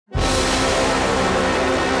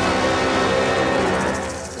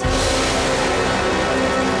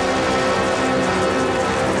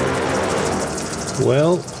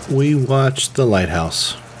Well, we watched The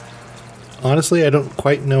Lighthouse. Honestly, I don't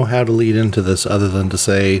quite know how to lead into this other than to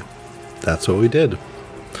say, that's what we did.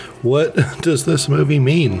 What does this movie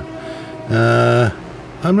mean?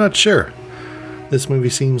 I'm not sure. This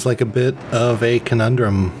movie seems like a bit of a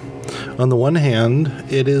conundrum. On the one hand,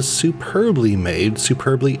 it is superbly made,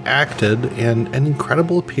 superbly acted, and an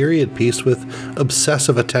incredible period piece with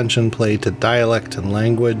obsessive attention paid to dialect and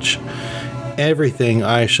language. Everything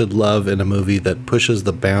I should love in a movie that pushes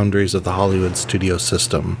the boundaries of the Hollywood studio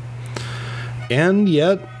system. And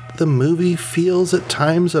yet, the movie feels at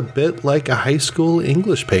times a bit like a high school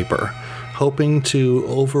English paper, hoping to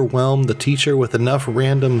overwhelm the teacher with enough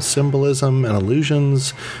random symbolism and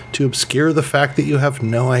allusions to obscure the fact that you have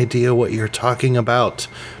no idea what you're talking about,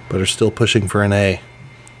 but are still pushing for an A.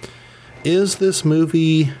 Is this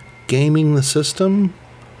movie gaming the system?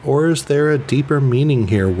 Or is there a deeper meaning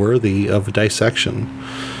here worthy of dissection?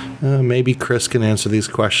 Maybe Chris can answer these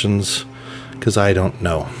questions, because I don't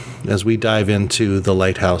know. As we dive into The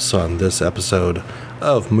Lighthouse on this episode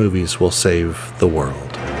of Movies Will Save the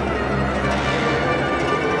World.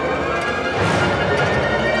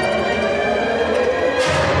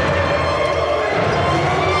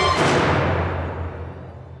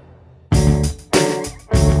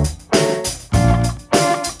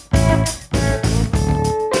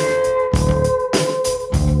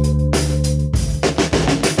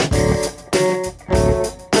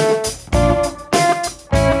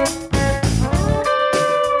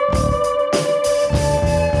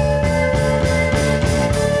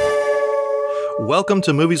 Welcome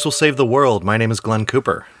to Movies Will Save the World. My name is Glenn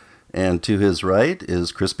Cooper. And to his right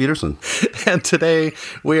is Chris Peterson. And today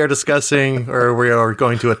we are discussing, or we are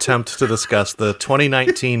going to attempt to discuss, the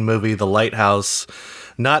 2019 movie, The Lighthouse,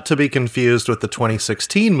 not to be confused with the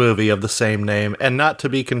 2016 movie of the same name, and not to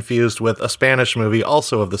be confused with a Spanish movie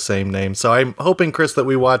also of the same name. So I'm hoping, Chris, that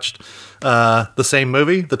we watched the same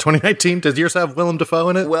movie, the 2019. Did yours have Willem Dafoe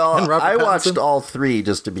in it? Well, and Robert I Pattinson? watched all three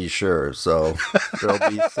just to be sure, so there'll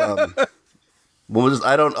be some...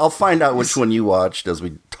 I'll find out which one you watched as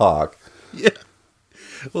we talk. Yeah.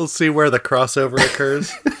 We'll see where the crossover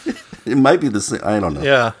occurs. It might be the same. I don't know.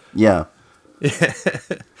 Yeah. Yeah.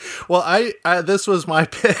 Well, I this was my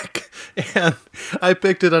pick, and I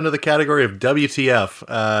picked it under the category of WTF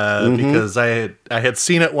because I had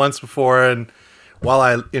seen it once before, and while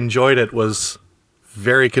I enjoyed it, was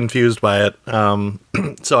very confused by it.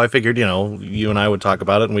 So I figured, you and I would talk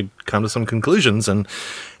about it and we'd come to some conclusions. And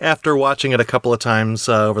after watching it a couple of times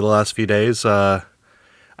over the last few days, I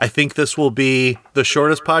think this will be the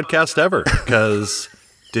shortest podcast ever, because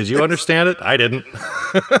did you understand it? I didn't.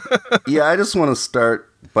 Yeah, I just want to start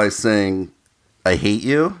by saying I hate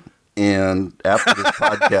you. And after this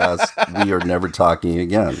podcast, we are never talking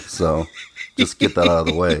again. So just get that out of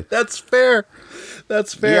the way. That's fair.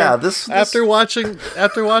 That's fair. Yeah, this after watching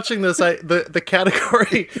this, the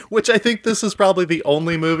category, which I think this is probably the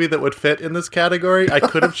only movie that would fit in this category I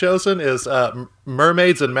could have chosen, is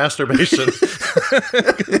mermaids and masturbation.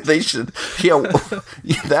 They should. Yeah,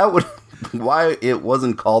 that would. Why it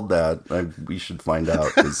wasn't called that? We should find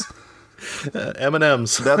out.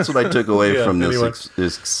 M&Ms. That's what I took away from this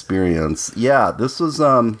experience. Yeah, this was.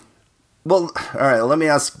 Well, all right. Let me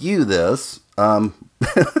ask you this.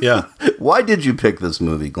 Yeah. Why did you pick this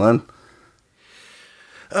movie, Glenn?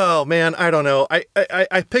 Oh, man, I don't know.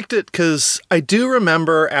 I picked it because I do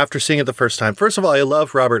remember after seeing it the first time. First of all, I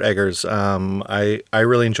love Robert Eggers. I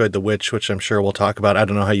really enjoyed The Witch, which I'm sure we'll talk about. I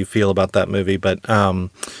don't know how you feel about that movie, but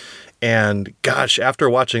and gosh, after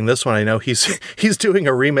watching this one, I know he's doing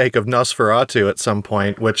a remake of Nosferatu at some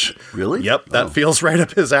point, which really? Yep, that feels right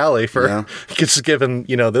up his alley for just given,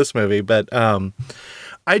 this movie. But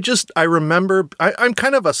I remember I'm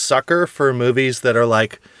kind of a sucker for movies that are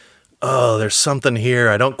like, oh, there's something here,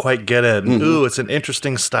 I don't quite get it. And, ooh, it's an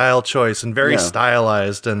interesting style choice and very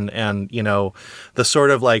stylized, and the sort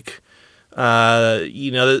of like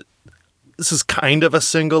this is kind of a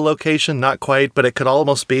single location, not quite, but it could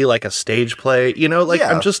almost be like a stage play.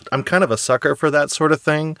 I'm kind of a sucker for that sort of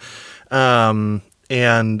thing,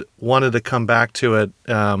 and wanted to come back to it,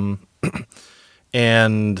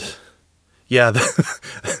 and yeah,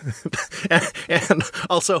 and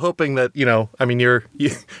also hoping that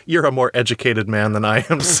you're a more educated man than I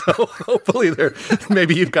am, so hopefully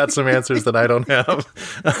maybe you've got some answers that I don't have.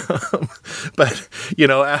 But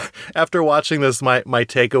after watching this, my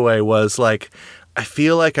takeaway was like, I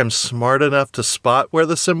feel like I'm smart enough to spot where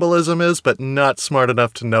the symbolism is, but not smart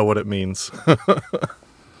enough to know what it means.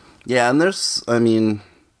 Yeah, and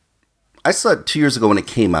I saw it 2 years ago when it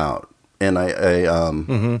came out, and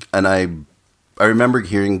I I remember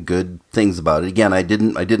hearing good things about it. Again, I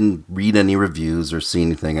didn't read any reviews or see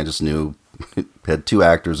anything. I just knew it had 2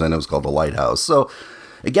 actors. I know it was called The Lighthouse. So,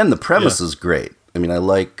 again, the premise is great. I mean, I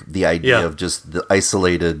like the idea of just the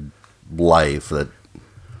isolated life that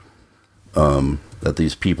that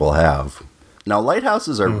these people have. Now,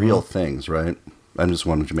 lighthouses are real things, right? I just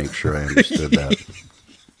wanted to make sure I understood that.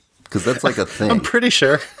 Because that's like a thing. I'm pretty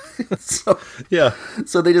sure.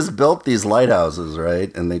 So they just built these lighthouses,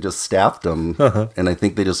 right? And they just staffed them. And I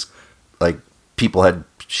think they just, like, people had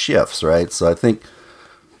shifts, right? So I think,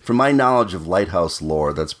 from my knowledge of lighthouse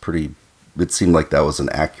lore, that's pretty... It seemed like that was an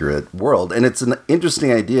accurate world. And it's an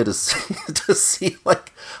interesting idea to see,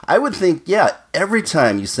 like... I would think, every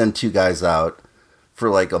time you send 2 guys out for,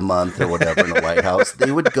 like, a month or whatever in a lighthouse,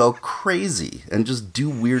 they would go crazy and just do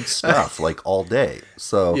weird stuff, like, all day.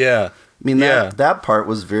 So... I mean, that part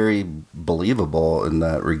was very believable in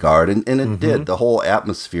that regard, and it did. The whole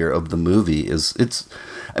atmosphere of the movie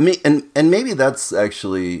and maybe that's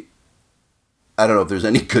actually, I don't know if there's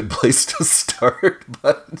any good place to start,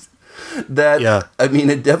 but I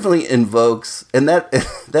mean, it definitely invokes, and that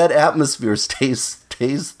atmosphere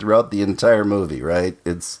stays throughout the entire movie, right?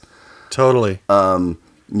 It's totally,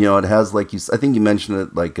 it has, like I think you mentioned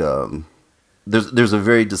it, like, there's a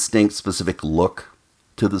very distinct, specific look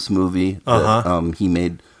to this movie that he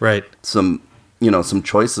made some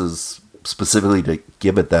choices specifically to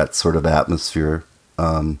give it that sort of atmosphere.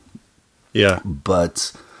 But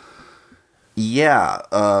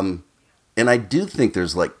and I do think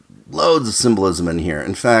there's like loads of symbolism in here.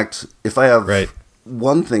 In fact, if I have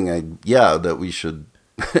one thing that we should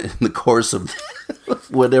in the course of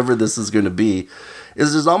whatever this is going to be,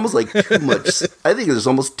 is there's almost like too much. I think there's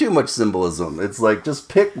almost too much symbolism. It's like, just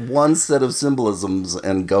pick one set of symbolisms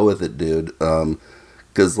and go with it, dude.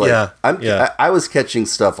 Because I was catching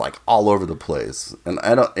stuff like all over the place, and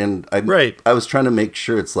I was trying to make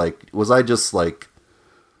sure it's like, was I just like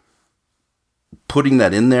putting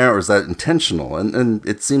that in there, or is that intentional? And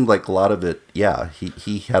it seemed like a lot of it. Yeah,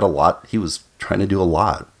 he had a lot. He was trying to do a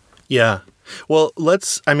lot. Yeah. Well,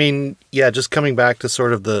 just coming back to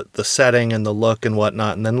sort of the setting and the look and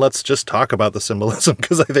whatnot, and then let's just talk about the symbolism,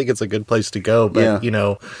 because I think it's a good place to go. But,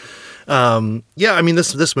 I mean,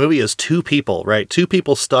 this movie is 2 people, right? 2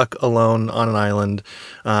 people stuck alone on an island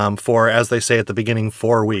for, as they say at the beginning,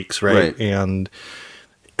 4 weeks, right? And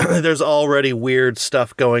there's already weird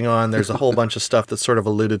stuff going on. There's a whole bunch of stuff that's sort of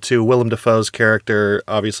alluded to. Willem Dafoe's character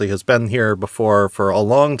obviously has been here before for a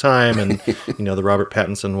long time, and the Robert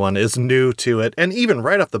Pattinson one is new to it. And even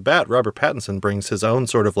right off the bat, Robert Pattinson brings his own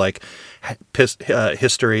sort of like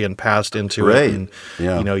history and past into it.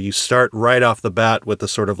 And you start right off the bat with the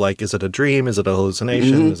sort of like, is it a dream? Is it a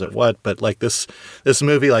hallucination? Is it what? But like this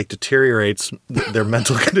movie like deteriorates, their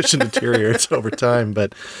mental condition deteriorates over time.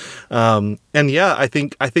 But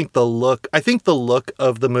I think the look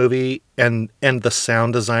of the movie and the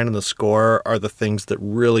sound design and the score are the things that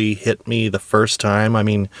really hit me the first time. I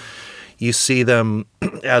mean, you see them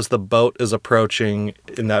as the boat is approaching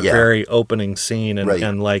in that very opening scene,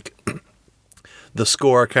 and like the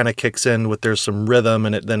score kind of kicks in with, there's some rhythm,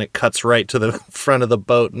 and then it cuts right to the front of the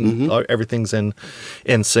boat, and everything's in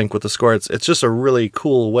sync with the score. It's just a really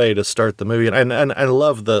cool way to start the movie, and I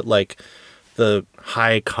love the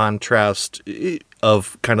high contrast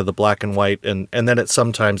of kind of the black and white, and then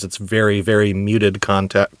sometimes it's very, very muted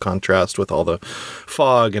contrast with all the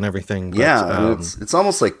fog and everything. But, it's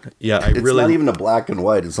almost like it's not even a black and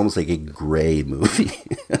white. It's almost like a gray movie.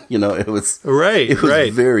 It was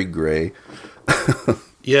very gray.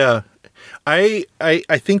 Yeah. I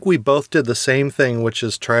think we both did the same thing, which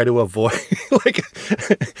is try to avoid like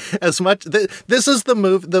as much. This is the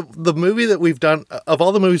movie that we've done, of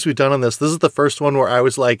all the movies we've done on this. This is the first one where I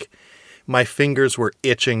was like, my fingers were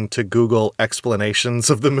itching to Google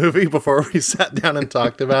explanations of the movie before we sat down and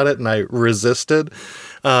talked about it, and I resisted.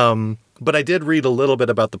 But I did read a little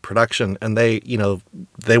bit about the production, and they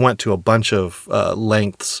went to a bunch of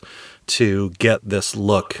lengths to get this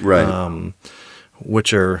look,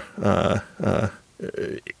 which are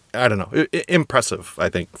I don't know, impressive, I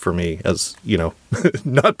think, for me, as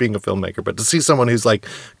not being a filmmaker, but to see someone who's like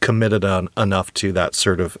committed enough to that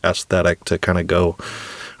sort of aesthetic to kind of go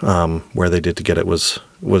where they did to get it was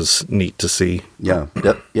neat to see. Yeah,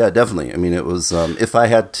 definitely. I mean, it was, if I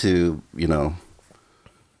had to,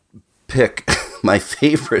 pick my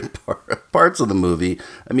favorite parts of the movie,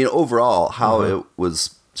 I mean, overall, how it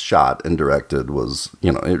was shot and directed was,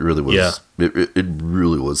 it really was, it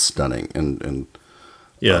really was stunning. And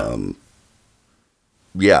I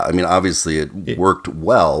mean, obviously it worked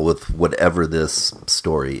well with whatever this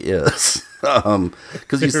story is.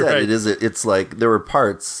 Because you said it's like there were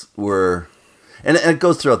parts where, And it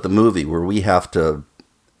goes throughout the movie where we ask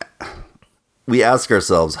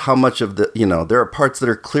ourselves how much of the, there are parts that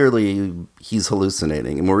are clearly he's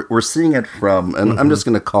hallucinating, and we're seeing it from, and I'm just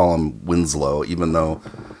going to call him Winslow, even though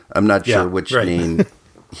I'm not sure which name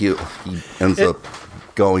he ends up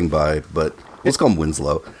going by, but let's call him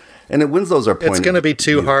Winslow. And Winslow's our point. It's going to be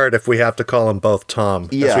too hard if we have to call them both Tom.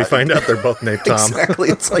 Yeah, as we find out they're both named Tom. Exactly.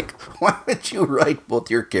 It's like, why would you write both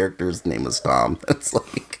your characters' name as Tom? It's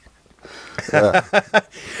like,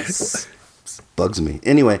 bugs me.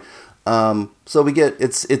 Anyway, so we get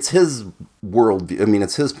it's his world. I mean,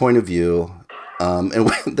 it's his point of view, and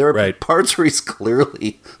there are parts where he's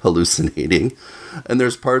clearly hallucinating, and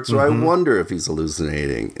there's parts where I wonder if he's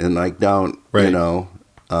hallucinating, and I don't,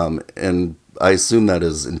 and I assume that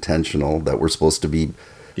is intentional, that we're supposed to be,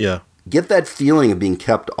 get that feeling of being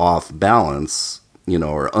kept off balance,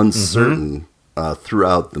 or uncertain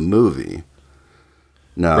throughout the movie.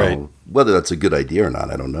 Now, whether that's a good idea or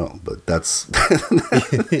not, I don't know, but that's,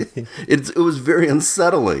 it was very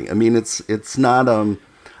unsettling. I mean, it's not,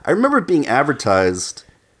 I remember it being advertised,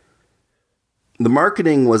 the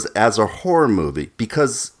marketing was as a horror movie,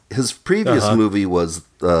 because his previous movie was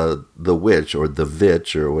The Witch, or The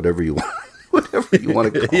Vitch, or whatever you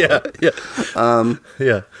want to call it.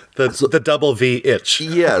 The double V itch.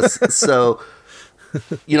 Yes. So,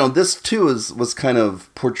 this too was kind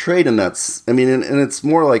of portrayed in that. I mean, and it's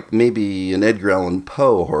more like maybe an Edgar Allan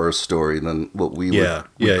Poe horror story than what we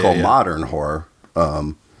would call modern horror.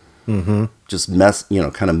 Just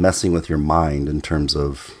kind of messing with your mind in terms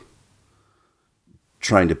of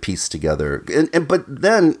trying to piece together. But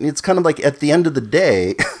then it's kind of like at the end of the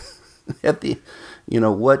day,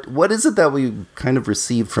 what is it that we kind of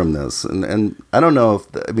received from this? And I don't know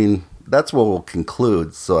that's what we'll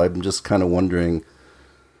conclude. So I'm just kind of wondering,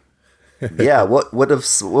 what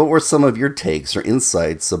were some of your takes or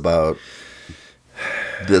insights about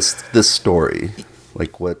this story?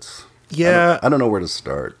 Like what? Yeah. I don't know where to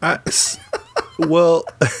start. Well,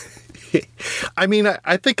 I mean,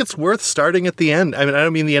 I think it's worth starting at the end. I mean, I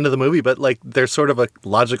don't mean the end of the movie, but like there's sort of a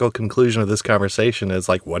logical conclusion of this conversation is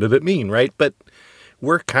like, what did it mean, right? But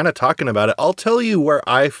we're kind of talking about it. I'll tell you where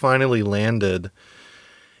I finally landed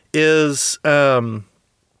is, I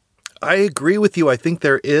agree with you. I think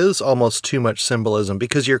there is almost too much symbolism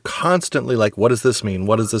because you're constantly like, what does this mean?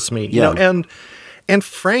 What does this mean? You know, and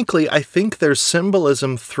frankly, I think there's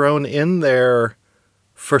symbolism thrown in there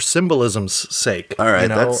for symbolism's sake. All right.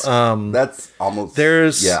 That's almost,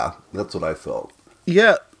 that's what I felt.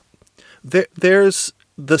 Yeah. There's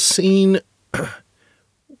the scene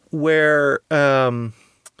where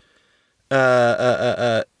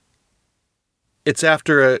it's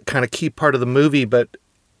after a kind of key part of the movie, but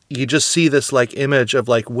you just see this like image of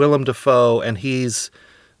like Willem Dafoe and he's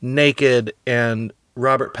naked and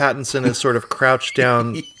Robert Pattinson is sort of crouched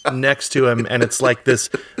down next to him, and it's like this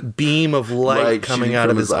beam of light coming out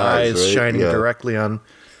of his eyes shining directly on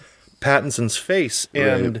Pattinson's face.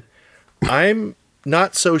 And I'm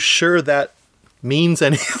not so sure that means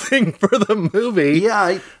anything for the movie.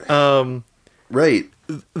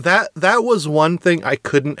 That was one thing I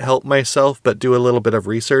couldn't help myself but do a little bit of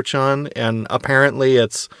research on, and apparently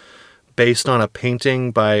it's based on a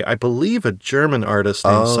painting by, I believe, a German artist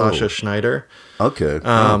named Sascha Schneider. Okay.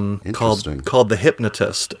 Called The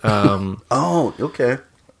Hypnotist. Okay.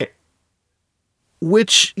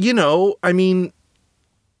 Which, I mean,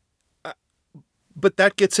 but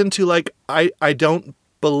that gets into like, I don't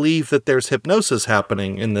believe that there's hypnosis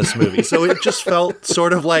happening in this movie. So it just felt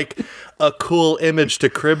sort of like a cool image to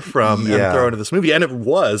crib from and throw into this movie. And it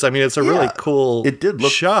was. I mean, it's a really cool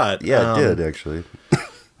shot. Yeah, it did, actually.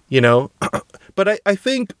 But I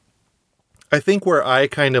think where I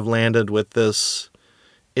kind of landed with this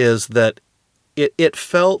is that it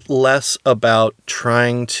felt less about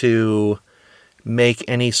trying to make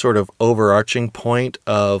any sort of overarching point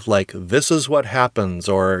of like, this is what happens,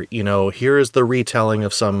 or, here is the retelling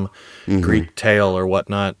of some Greek tale or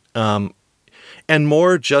whatnot. And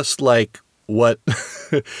more just like what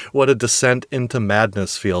a descent into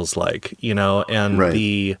madness feels like, and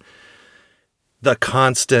the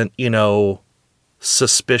constant,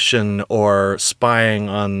 suspicion or spying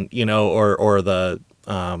on, or the,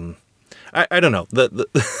 I don't know,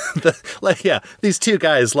 the these two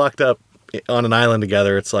guys locked up on an island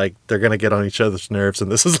together. It's like, they're going to get on each other's nerves. And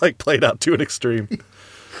this is like played out to an extreme.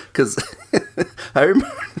 Cause I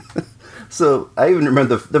remember, so I even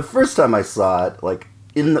remember the first time I saw it, like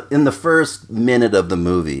in the first minute of the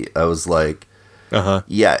movie, I was like,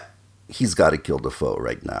 he's got to kill Dafoe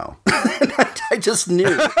right now. And I just knew.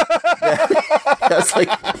 I was like,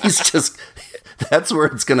 that's where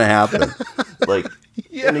it's going to happen. Like,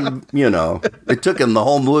 And he, it took him the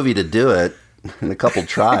whole movie to do it in a couple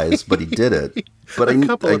tries, but he did it. But a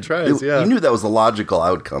couple of tries, yeah. You knew that was the logical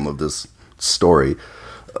outcome of this story.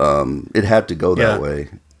 It had to go that way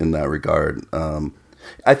in that regard.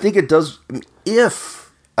 I think it does. All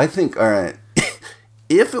right,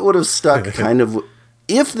 if it would have stuck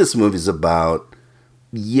if this movie's about,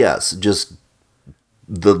 yes, just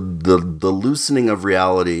the loosening of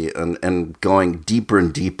reality and going deeper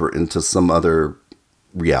and deeper into some other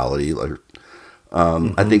reality, like,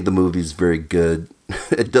 I think the movie's very good.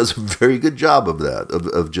 It does a very good job of that,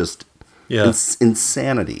 of just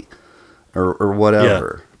insanity or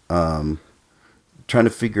whatever. Trying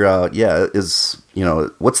to figure out,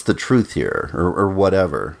 what's the truth here or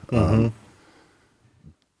whatever.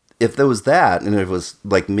 If there was that, and it was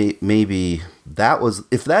like maybe that was,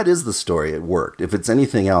 if that is the story, it worked. If it's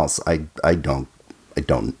anything else, I don't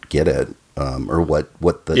get it, or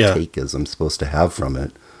what the take is I'm supposed to have from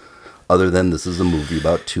it, other than this is a movie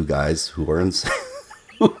about two guys who are insane.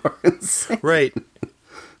 Right.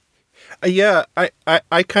 Yeah,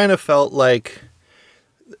 I kind of felt like,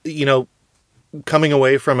 coming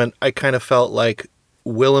away from it, I kind of felt like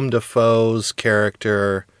Willem Dafoe's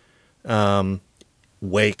character,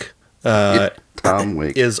 Wake, Tom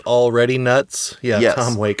Wake, is already nuts. Yeah, yes.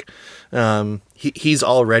 Tom Wake. He's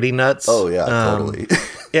already nuts. Oh yeah, totally.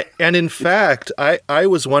 And in fact, I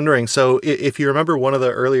was wondering, so if you remember one of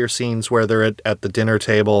the earlier scenes where they're at the dinner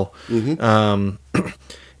table,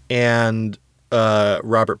 and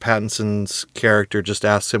Robert Pattinson's character just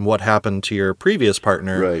asks him what happened to your previous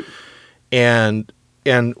partner. Right. And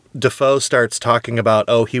Dafoe starts talking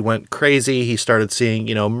about, he went crazy. He started seeing,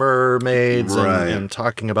 mermaids and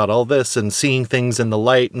talking about all this and seeing things in the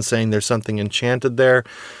light and saying there's something enchanted there.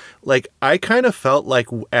 Like, I kind of felt like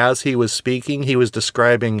as he was speaking, he was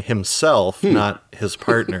describing himself, not his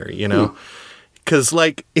partner, Because,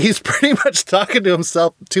 like, he's pretty much talking to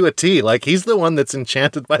himself to a T. Like, he's the one that's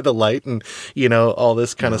enchanted by the light and, all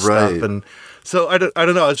this kind of stuff. And so, I don't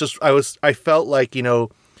know. I felt like,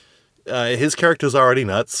 his character's already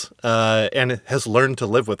nuts, and has learned to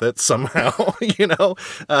live with it somehow,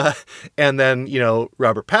 and then,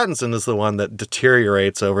 Robert Pattinson is the one that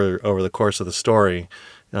deteriorates over the course of the story.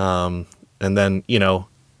 And then,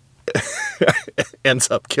 ends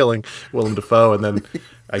up killing Willem Dafoe, and then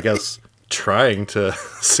I guess trying to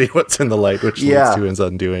see what's in the light, which leads to his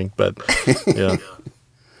undoing. But yeah,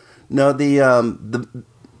 no,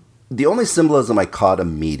 the only symbolism I caught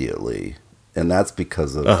immediately, and that's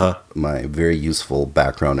because of my very useful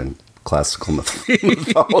background in classical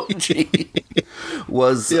mythology,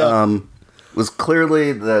 was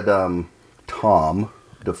clearly that Tom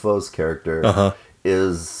Dafoe's character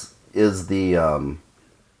is the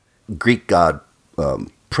Greek god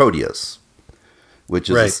Proteus, which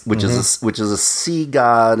is a sea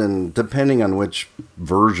god, and depending on which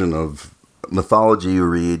version of mythology you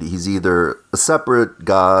read, he's either a separate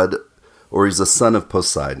god or he's a son of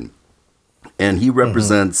Poseidon, and he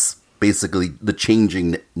represents basically the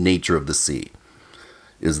changing nature of the sea.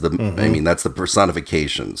 Is the that's the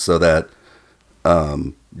personification, so that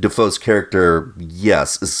Dafoe's character,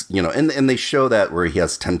 is, and they show that where he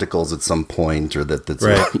has tentacles at some point, or that's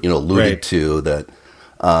alluded to that,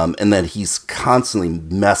 and that he's constantly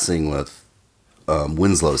messing with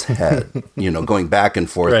Winslow's head, going back and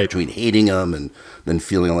forth between hating him and then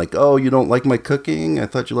feeling like, oh, you don't like my cooking? I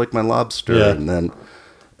thought you liked my lobster, and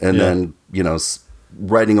then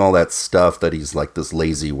writing all that stuff that he's like this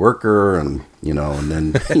lazy worker, and and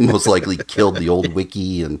then he most likely killed the old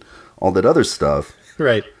wiki and all that other stuff.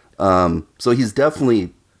 Right. So he's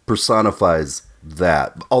definitely personifies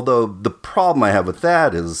that. Although the problem I have with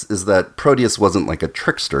that is that Proteus wasn't like a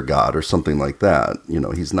trickster god or something like that.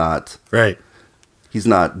 He's not. Right. He's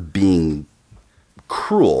not being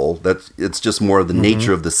cruel. It's just more of the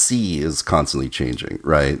nature of the sea is constantly changing.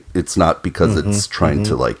 Right. It's not because it's trying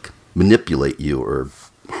to like manipulate you or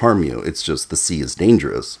harm you. It's just the sea is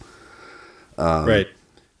dangerous. Right.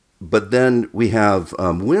 But then we have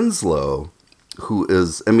Winslow, who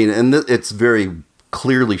is, it's very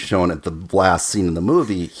clearly shown at the last scene in the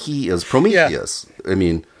movie, he is Prometheus.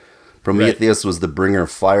 Yeah. Prometheus was the bringer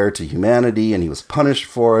of fire to humanity, and he was punished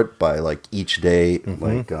for it by, like, each day,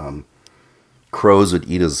 crows would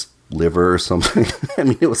eat his liver or something.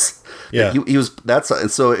 It was, he was,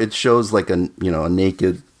 and so it shows, like, a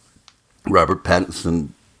naked Robert Pattinson,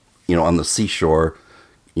 on the seashore,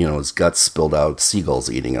 his guts spilled out, seagulls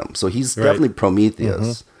eating him. So he's definitely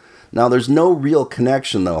Prometheus. Now, there's no real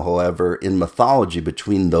connection, though, however, in mythology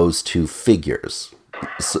between those two figures.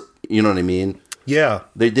 So, you know what I mean? Yeah.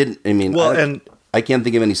 They didn't, I can't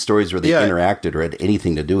think of any stories where they interacted or had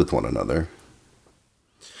anything to do with one another.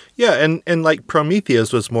 Yeah, and like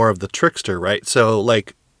Prometheus was more of the trickster, right? So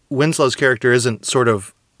like Winslow's character isn't sort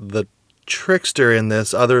of the trickster in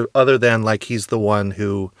this, other than like he's the one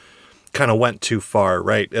who kind of went too far,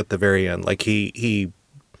 right, at the very end. Like he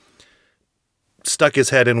stuck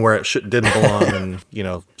his head in where it didn't belong, and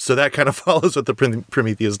so that kind of follows with the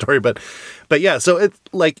Prometheus story. But yeah, so it's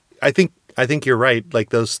like I think you're right.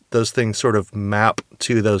 Like those things sort of map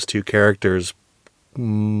to those two characters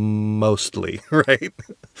mostly, right?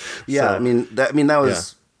 Yeah, so, I mean that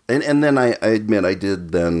was, yeah. And then I admit I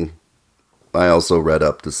did then. I also read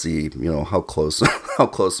up to see, how close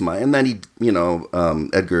am I? And then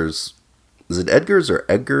Edgar's, is it Edgar's or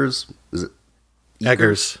Edgar's? Is it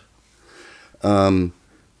Eggers?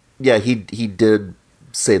 Yeah, he did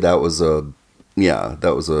say that was a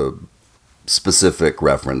specific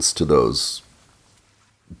reference to those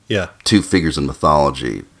two figures in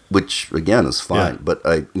mythology, which again is fine, but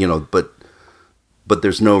but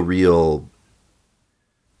there's no real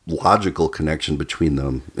logical connection between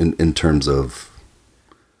them in terms of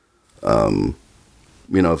anyway,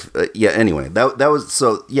 that was,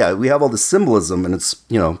 so yeah, we have all the symbolism, and it's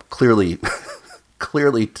clearly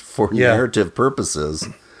for narrative purposes,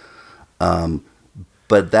 but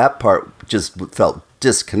that part just felt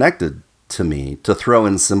disconnected to me, to throw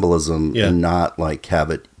in symbolism and not like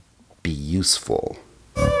have it be useful.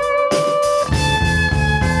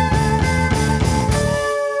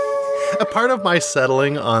 A part of my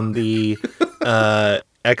settling on the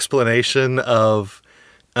explanation of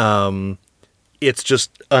it's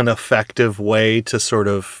just an effective way to sort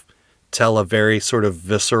of tell a very sort of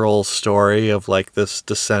visceral story of like this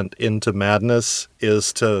descent into madness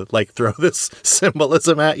is to like throw this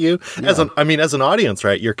symbolism at you. As an audience,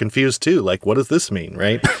 right? You're confused too. Like, what does this mean,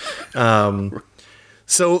 right?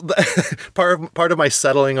 So part of my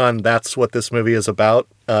settling on that's what this movie is about,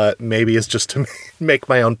 maybe is just to make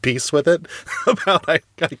my own peace with it. About I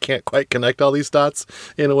can't quite connect all these dots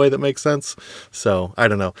in a way that makes sense. So I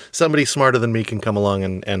don't know. Somebody smarter than me can come along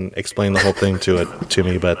and explain the whole thing to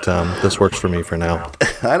me. But this works for me for now.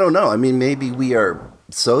 I don't know. I mean, maybe we are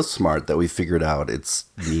so smart that we figured out it's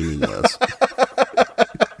meaningless.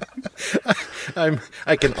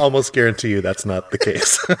 I can almost guarantee you that's not the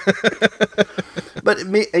case. But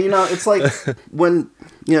it's like when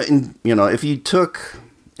if you took,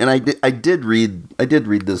 and I did read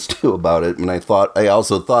this too about it, and I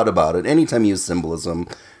also thought about it. Anytime you use symbolism,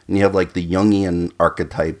 and you have like the Jungian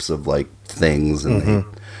archetypes of like things, and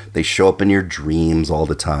they show up in your dreams all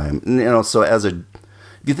the time. And, so if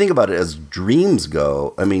you think about it as dreams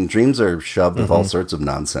go, I mean, dreams are shoved with all sorts of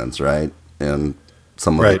nonsense, right? And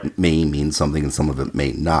some of it may mean something, and some of it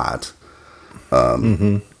may not.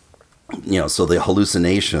 So the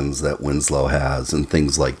hallucinations that Winslow has and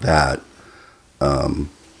things like that. But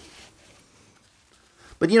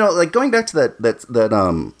like going back to that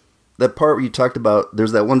part where you talked about,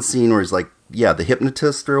 there's that one scene where he's like, the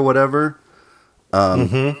hypnotist or whatever.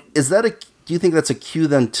 Is that do you think that's a cue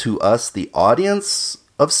then to us, the audience,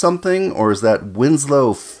 of something, or is that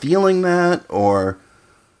Winslow feeling that, or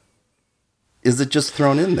is it just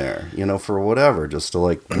thrown in there, for whatever, just to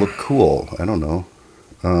like look cool? I don't know.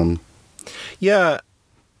 Yeah,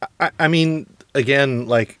 I mean, again,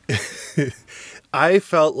 like, I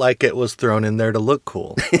felt like it was thrown in there to look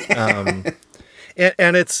cool. And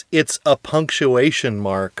it's a punctuation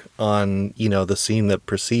mark on, the scene that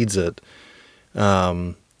precedes it.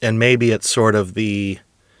 And maybe it's sort of we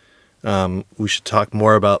should talk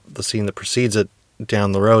more about the scene that precedes it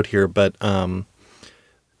down the road here, but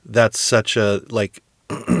that's such a, like...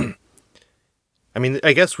 I mean,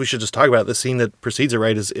 I guess we should just talk about the scene that precedes it,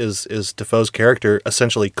 right? Is Defoe's character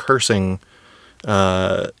essentially cursing,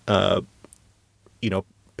 Pattinson's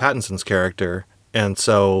character, and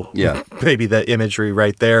so maybe that imagery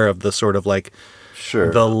right there of the sort of like,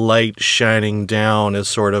 the light shining down is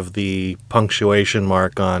sort of the punctuation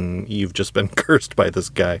mark on you've just been cursed by this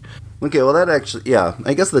guy. Okay, well that actually,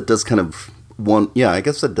 I guess that does kind of I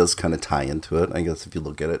guess that does kind of tie into it. I guess if you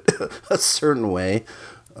look at it a certain way.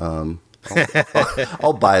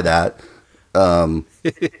 I'll buy that. But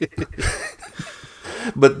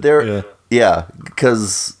there,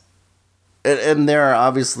 because, and there are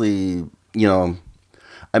obviously, I'm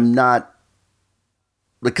not,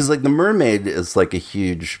 because like the mermaid is like a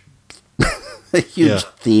huge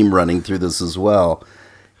theme running through this as well.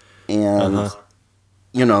 And,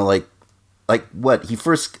 like what he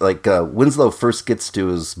first, like Winslow first gets to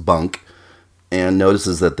his bunk and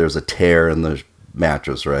notices that there's a tear in the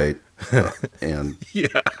mattress, right? And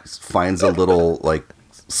finds a little like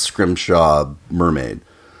scrimshaw mermaid,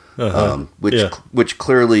 which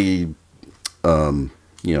clearly, Tom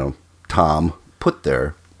put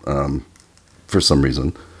there for some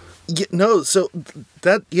reason. Yeah, no, so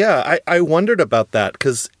that, yeah, I wondered about that,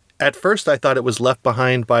 because at first I thought it was left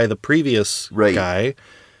behind by the previous guy.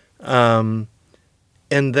 And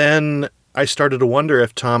then I started to wonder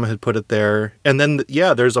if Tom had put it there. And then,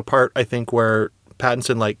 yeah, there's a part, I think, where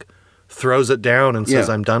Pattinson, like, throws it down and says,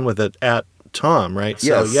 I'm done with it, at Tom, right?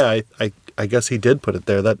 Yes. So, yeah, I guess he did put it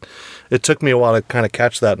there. That it took me a while to kind of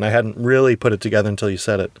catch that, and I hadn't really put it together until you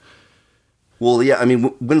said it. Well, yeah, I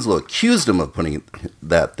mean, Winslow accused him of putting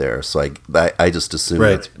that there, so I just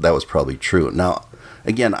assumed that was probably true. Now,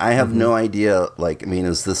 again, I have no idea, like, I mean,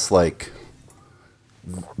 is this, like,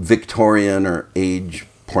 Victorian or age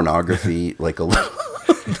pornography, like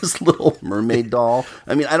this little mermaid doll?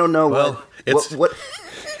 I mean, I don't know what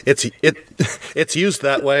it's used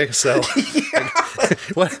that way, so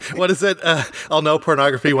what is it? I'll know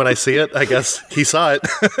pornography when I see it. I guess he saw it.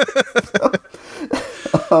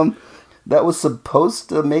 That was supposed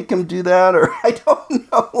to make him do that, or I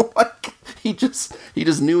don't know. Like, he just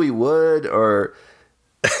knew he would, or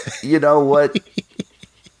you know what?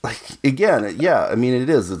 Like, again, yeah. I mean, it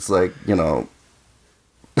is. It's like, you know,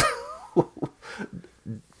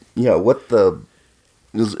 yeah. What the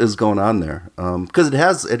is going on there? Because it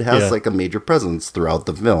has like a major presence throughout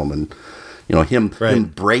the film, and you know him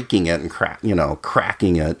breaking it and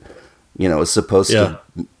cracking it. You know, is supposed to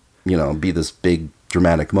be this big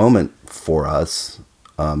dramatic moment for us,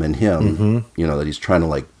 and him, you know, that he's trying to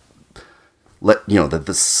like let, you know, that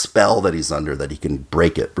the spell that he's under, that he can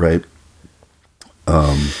break it, right?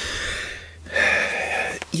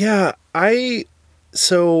 Yeah,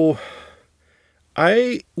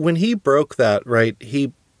 when he broke that, right,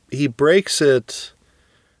 he breaks it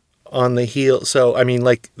on the heel. So, I mean,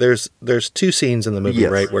 like, there's two scenes in the movie,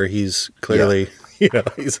 right, where he's clearly, you know,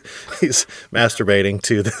 he's masturbating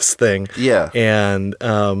to this thing. Yeah. And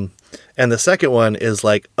the second one is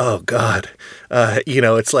like, oh God, you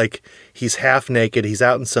know, it's like he's half naked. He's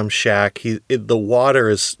out in some shack. The water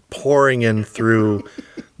is pouring in through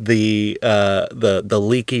the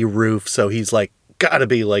leaky roof. So he's like, gotta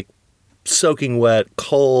be like soaking wet,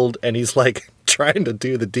 cold. And he's like trying to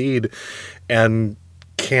do the deed and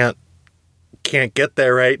can't get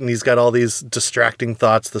there, right? And he's got all these distracting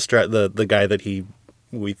thoughts. The guy that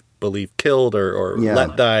we believe killed or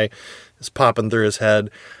let die is popping through his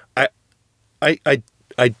head. I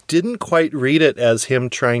didn't quite read it as him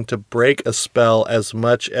trying to break a spell as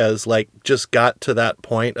much as like just got to that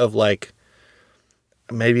point of like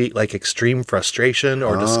maybe like extreme frustration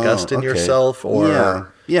or disgust in yourself,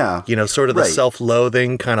 or you know, sort of the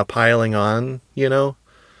self-loathing kind of piling on, you know.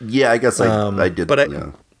 Yeah, I guess I did, but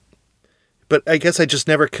I guess I just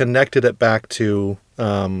never connected it back to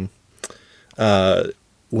Willem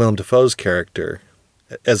Dafoe's character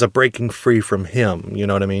as a breaking free from him. You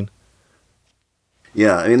know what I mean?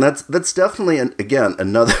 Yeah, I mean that's definitely again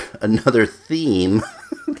another theme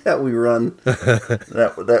that we run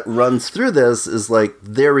that runs through this, is like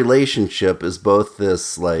their relationship is both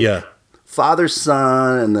this like father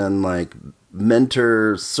son and then like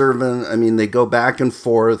mentor servant. I mean, they go back and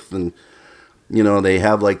forth, and you know, they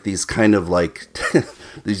have like these kind of like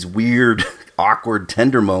these weird awkward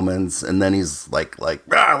tender moments, and then he's like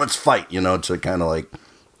let's fight, you know, to kind of like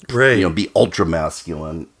you know, be ultra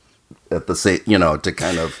masculine at the same, you know, to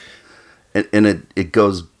kind of, and it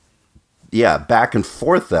goes back and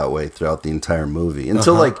forth that way throughout the entire movie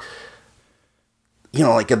until like, you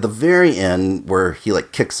know, like at the very end where he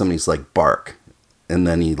like kicks him and he's like, bark, and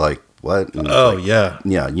then he like, what? And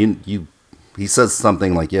you he says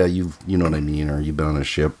something like, you know what I mean, or you've been on a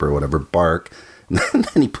ship or whatever, bark, and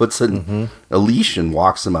then he puts in a leash and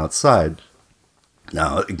walks him outside.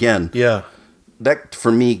 Now again, that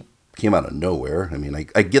for me came out of nowhere. I mean,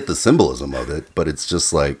 I get the symbolism of it, but it's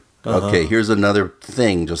just like, okay, here's another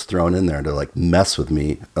thing just thrown in there to like mess with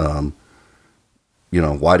me. You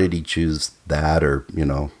know, why did he choose that? Or, you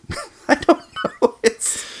know, I don't know.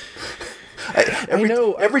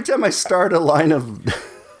 Every time I start a line of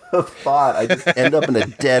thought, I just end up in a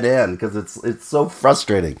dead end because it's so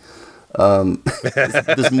frustrating.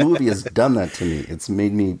 This movie has done that to me. It's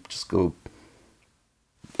made me just go.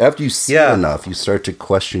 After you see enough, you start to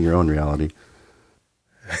question your own reality.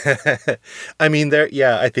 I mean,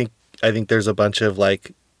 I think there's a bunch of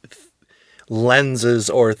like lenses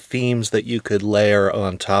or themes that you could layer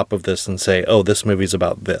on top of this and say, oh, this movie's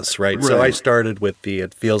about this, right? So I started with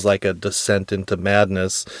it feels like a descent into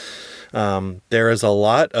madness. There is a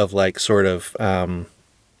lot of like sort of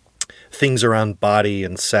things around body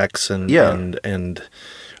and sex and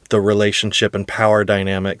the relationship and power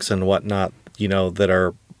dynamics and whatnot, you know, that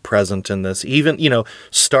are present in this. Even,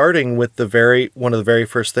 starting with one of the very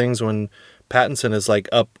first things when Pattinson is like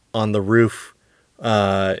up on the roof,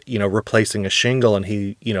 replacing a shingle, and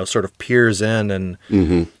he, sort of peers in and,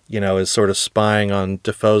 is sort of spying on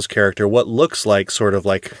Dafoe's character, what looks like sort of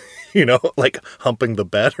like, like humping the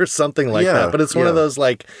bed or something like that. But it's one of those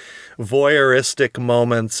like voyeuristic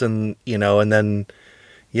moments, and, and then,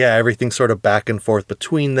 everything sort of back and forth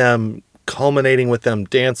between them, culminating with them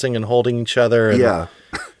dancing and holding each other.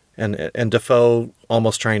 And, and Dafoe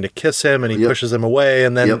almost trying to kiss him, and he pushes him away,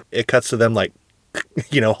 and then it cuts to them like,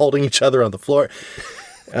 holding each other on the floor.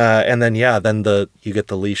 And then, then you get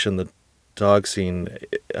the leash and the dog scene.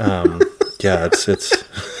 It's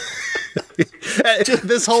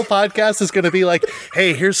this whole podcast is going to be like,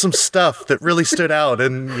 hey, here's some stuff that really stood out,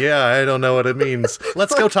 and I don't know what it means.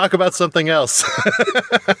 Let's go talk about something else.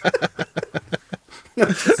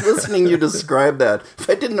 Just listening you describe that, if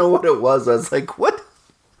I didn't know what it was, I was like, what?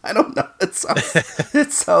 I don't know. It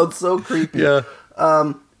sounds so creepy. Yeah.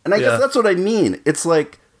 And I guess that's what I mean. It's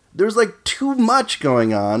like there's like too much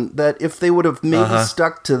going on that if they would have maybe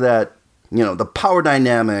stuck to that, the power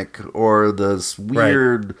dynamic or this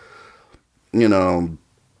weird,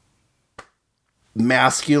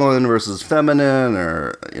 masculine versus feminine,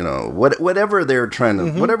 or whatever they're trying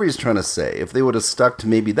to, whatever he's trying to say. If they would have stuck to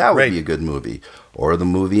maybe that would be a good movie, or the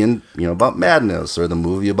movie about madness, or the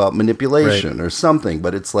movie about manipulation, or something.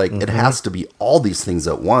 But it's like it has to be all these things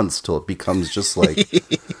at once till it becomes just like.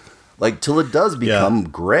 Till it does become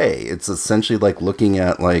gray. It's essentially like looking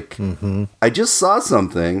at like, I just saw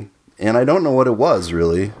something and I don't know what it was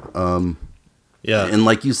really. And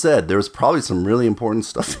like you said, there was probably some really important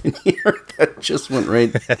stuff in here that just went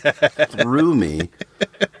right through me.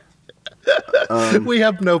 We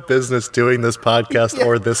have no business doing this podcast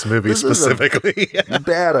or this movie this specifically. Is a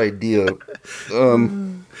bad idea.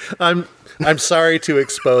 I'm sorry to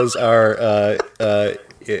expose our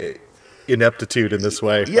ineptitude in this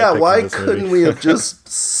way. Yeah, why couldn't we have just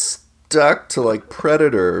stuck to like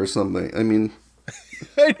Predator or something? I mean,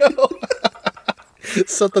 I know.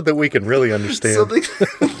 Something that we can really understand. Something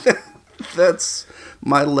that's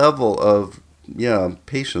my level of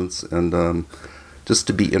patience and just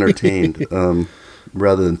to be entertained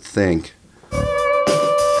rather than think.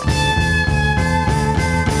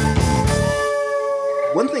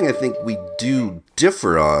 One thing I think we do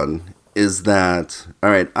differ on is that, all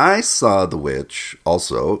right, I saw The Witch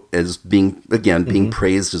also as being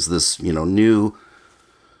praised as this,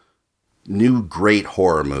 new great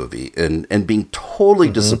horror movie, and being totally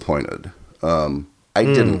disappointed. I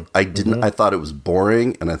didn't. I thought it was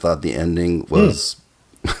boring, and I thought the ending was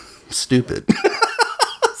stupid.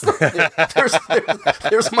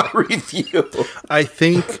 There's my review. I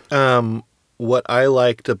think what I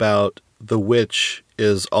liked about The Witch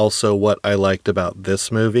is also what I liked about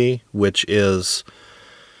this movie, which is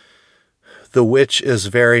The Witch is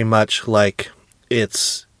very much like,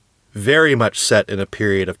 it's very much set in a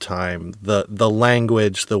period of time. The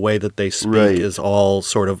language, the way that they speak is all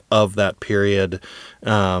sort of that period.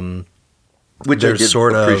 Which I did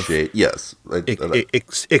sort appreciate, of yes.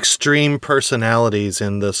 Extreme personalities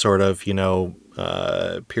in the sort of,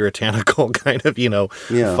 puritanical kind of,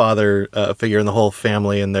 father figure in the whole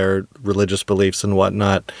family and their religious beliefs and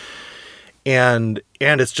whatnot. And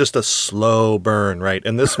it's just a slow burn, right?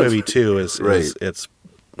 And this movie too is it's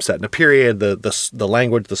set in a period. The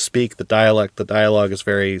language, the dialogue is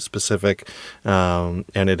very specific, and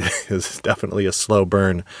it is definitely a slow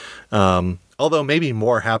burn. Although maybe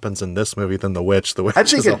more happens in this movie than The Witch. The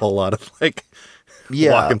Witch is a whole lot of like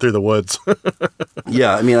walking through the woods.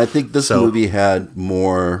 Yeah, I mean, I think this movie had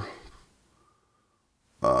more.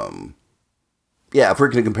 If we're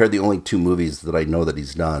going to compare the only two movies that I know that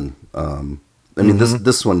he's done, I mean,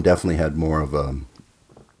 this one definitely had more of a.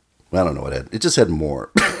 I don't know what it just had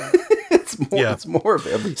more. It's more of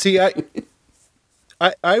everything. See,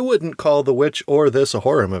 I wouldn't call The Witch or this a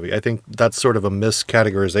horror movie. I think that's sort of a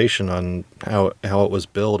miscategorization on how it was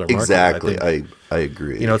billed or marketed. Exactly, I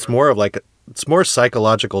agree. It's more of like it's more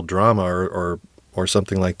psychological drama or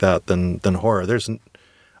something like that than horror.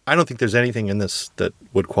 I don't think there's anything in this that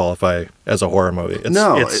would qualify as a horror movie.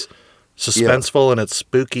 It's suspenseful and it's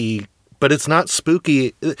spooky, but it's not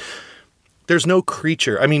spooky. There's no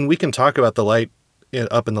creature. I mean, we can talk about the light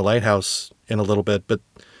up in the lighthouse in a little bit, but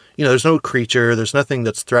there's no creature. There's nothing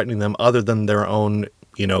that's threatening them other than their own,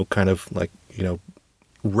 kind of like,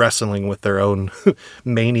 wrestling with their own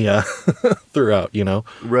mania throughout,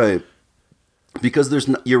 Right. Because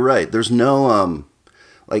you're right. There's no,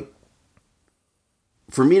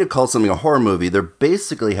 for me to call something a horror movie, there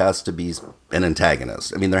basically has to be an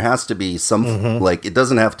antagonist. I mean, there has to be some, like, it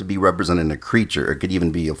doesn't have to be representing a creature. It could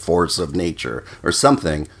even be a force of nature or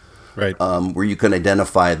something. Right. Where you can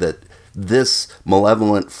identify that this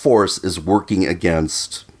malevolent force is working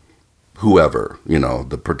against whoever,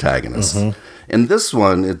 the protagonist. And this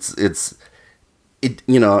one,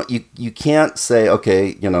 you can't say,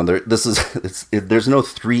 okay, there's no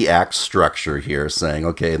 3-act structure here saying,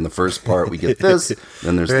 okay, in the first part we get this,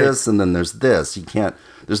 then there's this, and then there's this.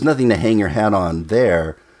 There's nothing to hang your hat on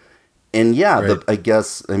there. And I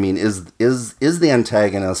guess, I mean, is the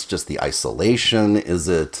antagonist just the isolation? Is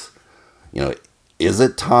it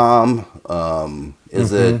Tom?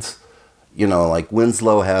 Is it, like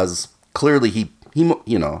Winslow has, clearly he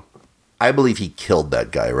I believe he killed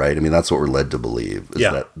that guy, right? I mean, that's what we're led to believe. Is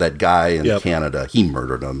that guy in Canada, he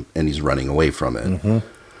murdered him, and he's running away from it.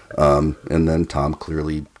 And then Tom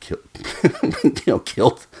clearly killed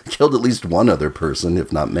at least one other person,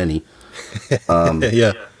 if not many.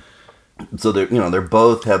 So they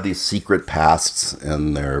both have these secret pasts,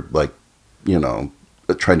 and they're like,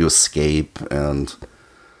 trying to escape, and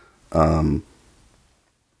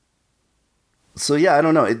so I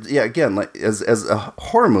don't know. Again, like as a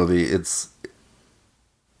horror movie,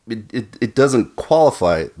 it doesn't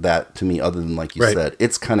qualify that to me, other than, like you said,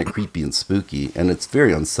 it's kind of creepy and spooky, and it's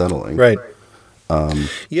very unsettling. Right. I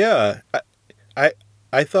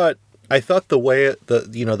thought the way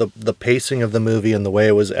the pacing of the movie and the way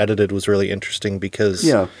it was edited was really interesting because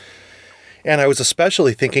and I was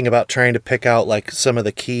especially thinking about trying to pick out like some of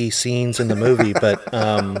the key scenes in the movie,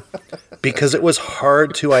 but because it was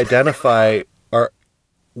hard to identify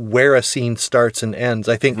where a scene starts and ends.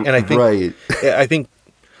 I think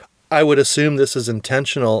I would assume this is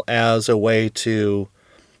intentional as a way to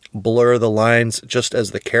blur the lines, just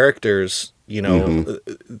as the characters,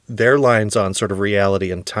 their lines on sort of reality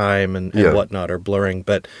and time and whatnot are blurring.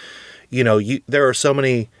 But, there are so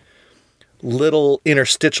many little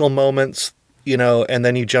interstitial moments, and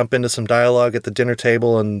then you jump into some dialogue at the dinner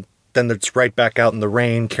table, and then it's right back out in the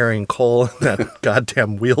rain carrying coal in that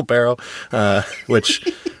goddamn wheelbarrow, which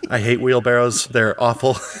I hate wheelbarrows. They're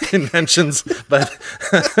awful inventions, but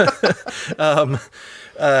and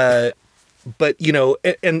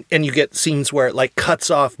you get scenes where it like cuts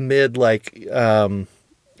off mid, like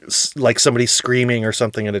somebody screaming or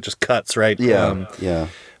something, and it just cuts, right?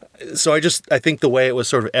 So I think the way it was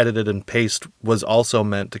sort of edited and paced was also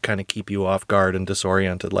meant to kind of keep you off guard and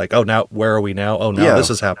disoriented. Like, oh, now where are we now? Oh, now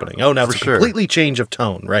this is happening. Oh, now it's a completely change of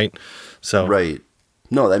tone, right? So right.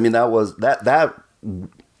 No, I mean that was that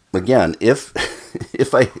again. If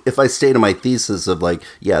I stay to my thesis of like,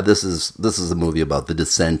 this is a movie about the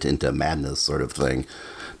descent into madness sort of thing,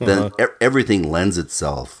 then everything lends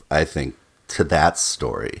itself, I think, to that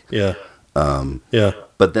story.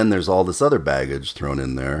 But then there's all this other baggage thrown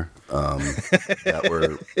in there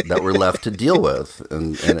that we're left to deal with,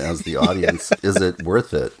 and as the audience, is it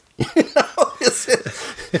worth it?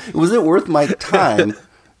 Was it worth my time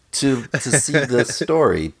to see this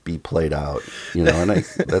story be played out? And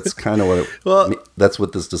that's kind of what that's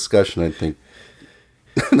what this discussion, I think.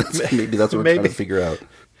 Maybe that's what we're trying to figure out.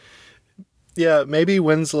 Yeah, maybe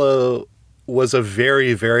Winslow was a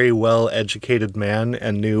very, very well-educated man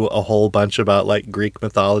and knew a whole bunch about like Greek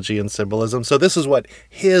mythology and symbolism. So this is what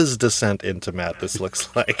his descent into madness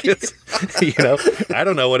looks like. It's, I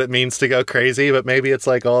don't know what it means to go crazy, but maybe it's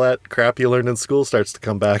like all that crap you learned in school starts to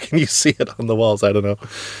come back and you see it on the walls. I don't know.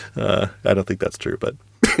 I don't think that's true, but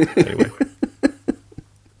anyway.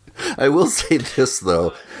 I will say this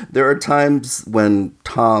though: there are times when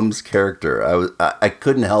Tom's character, I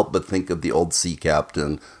couldn't help but think of the old sea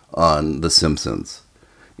captain on The Simpsons.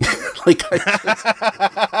 Like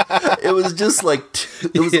it was just like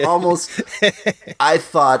it was almost. I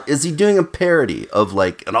thought, is he doing a parody of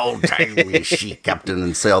like an old timey sea captain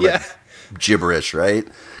and say all that gibberish, right?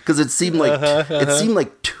 Because it seemed like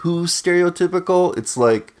too stereotypical. It's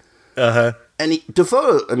like, and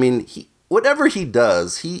Defoe. I mean, whatever he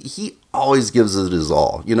does, he always gives it his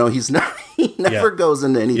all. He never goes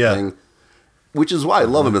into anything. Which is why I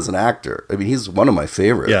love him as an actor. I mean, he's one of my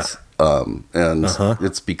favorites. And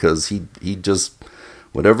it's because he just,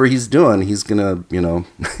 whatever he's doing, he's gonna,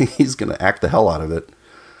 he's gonna act the hell out of it.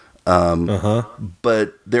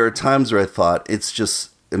 But there are times where I thought it's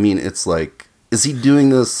just, I mean, it's like, is he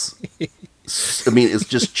doing this? I mean, it's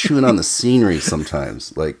just chewing on the scenery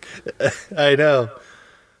sometimes. Like, I know.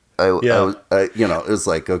 It was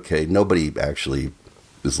like, okay, nobody actually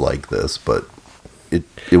is like this, but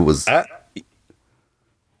it was.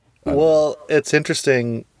 Well, it's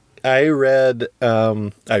interesting. I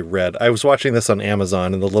was watching this on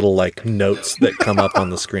Amazon, and the little like notes that come up on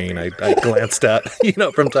the screen, I glanced at,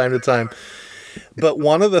 from time to time. But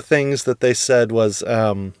one of the things that they said was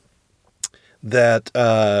that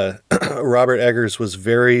Robert Eggers was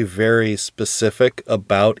very, very specific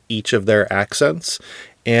about each of their accents,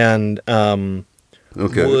 and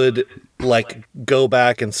would like go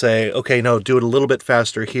back and say, okay, no, do it a little bit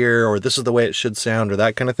faster here, or this is the way it should sound, or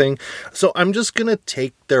that kind of thing. So I'm just going to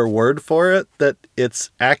take their word for it that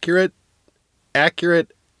it's accurate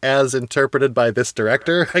as interpreted by this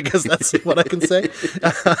director. I guess that's what I can say.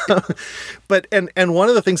 But one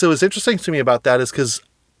of the things that was interesting to me about that is because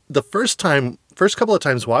the first couple of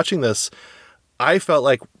times watching this, I felt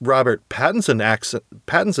like Robert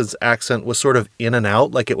Pattinson's accent was sort of in and out,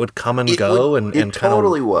 like it would come and go and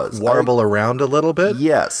totally kind of was. warble around a little bit.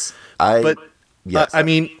 Yes. If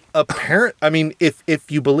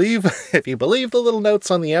you believe the little notes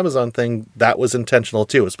on the Amazon thing, that was intentional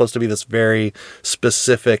too. It was supposed to be this very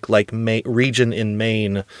specific, like region in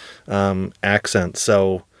Maine accent.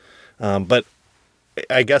 So, but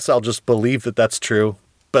I guess I'll just believe that that's true.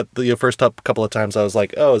 But the first couple of times I was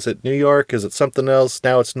like, oh, is it New York? Is it something else?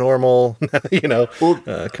 Now it's normal. Well,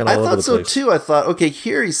 kind of I thought so too. I thought, okay,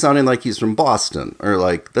 here he's sounding like he's from Boston, or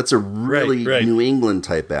like that's a really right. New England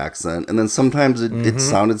type accent. And then sometimes it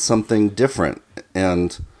sounded something different.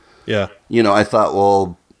 And, I thought,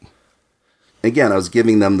 well, again, I was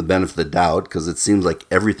giving them the benefit of the doubt because it seems like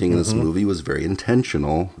everything in this movie was very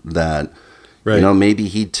intentional, that, maybe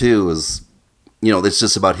he too is... it's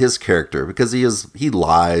just about his character, because he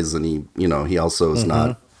lies, and he also is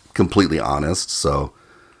not completely honest. So,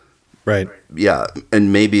 right. Yeah.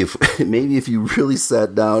 And maybe if you really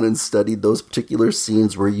sat down and studied those particular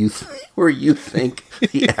scenes where you think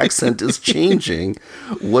the accent is changing,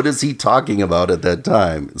 what is he talking about at that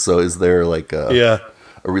time? So is there like a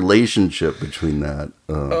relationship between that?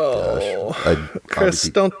 Gosh. Chris,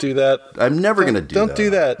 don't do that. I'm never going to do that. Don't do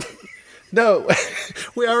that. No,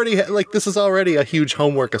 we already this is already a huge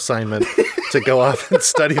homework assignment to go off and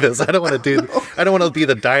study this. I don't want to be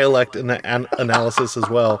the dialect analysis as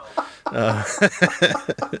well.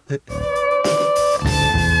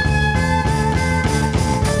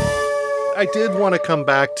 I did want to come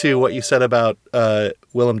back to what you said about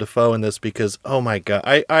Willem Dafoe in this, because, oh my God,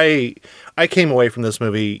 I came away from this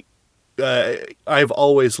movie. I've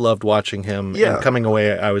always loved watching him. Yeah. And coming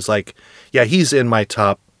away, I was like, yeah, he's in my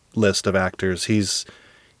top list of actors. He's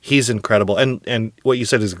incredible, and what you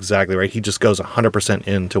said is exactly right. He just goes 100%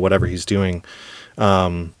 into whatever he's doing,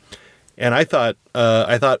 and I thought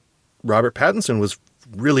Robert Pattinson was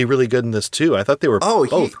really, really good in this too. I thought they were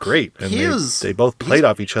both great, and they both played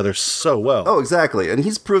off each other so well. Oh, exactly, and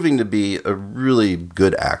he's proving to be a really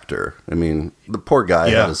good actor. I mean, the poor guy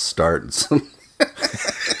had to start. I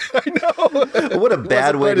know. What a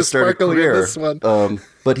bad way to start a career.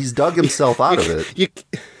 But he's dug himself out of it.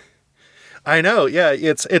 I know, yeah.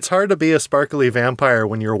 It's hard to be a sparkly vampire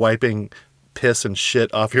when you're wiping piss and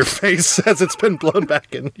shit off your face as it's been blown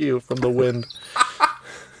back in you from the wind.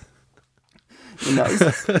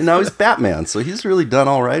 And now he's Batman, so he's really done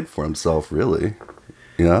all right for himself, really.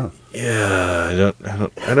 Yeah. Yeah,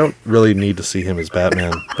 I don't really need to see him as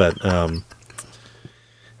Batman, but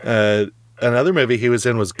another movie he was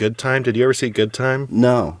in was Good Time. Did you ever see Good Time?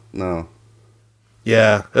 No.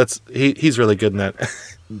 Yeah, he's really good in that.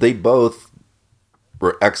 They both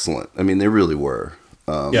were excellent. I mean, they really were.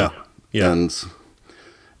 Yeah. And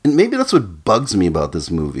maybe that's what bugs me about this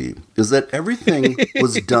movie, is that everything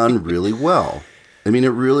was done really well. I mean, it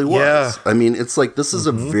really was. Yeah. I mean, it's like, this is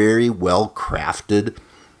a very well crafted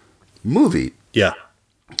movie. Yeah.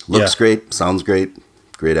 Looks great, sounds great,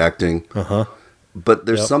 great acting. But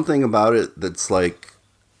there's Yep. something about it that's like,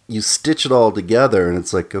 you stitch it all together and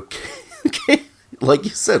it's like, okay. Like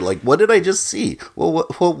you said, like, what did I just see? Well,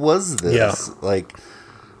 what was this? Yeah. Like,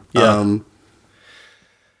 Yeah.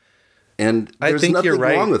 And I there's think nothing you're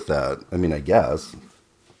right. wrong with that. I mean, I guess.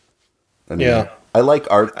 I mean, Yeah. I like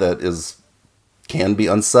art that can be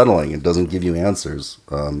unsettling and doesn't give you answers.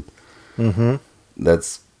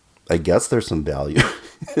 That's, I guess there's some value.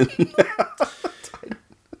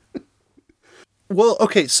 Well,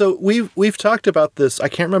 okay, so we've talked about this. I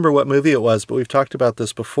can't remember what movie it was, but we've talked about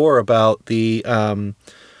this before, about the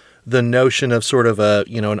notion of sort of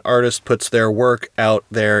an artist puts their work out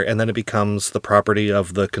there and then it becomes the property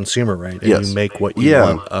of the consumer, right? And Yes. you make what you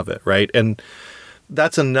want of it, right? And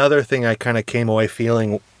that's another thing I kind of came away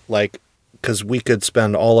feeling like, because we could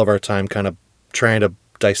spend all of our time kind of trying to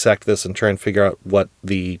dissect this and try and figure out what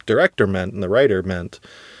the director meant and the writer meant.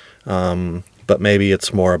 But maybe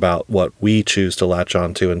it's more about what we choose to latch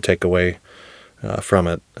onto and take away from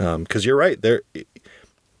it. Because you're right,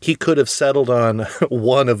 he could have settled on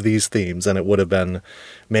one of these themes, and it would have been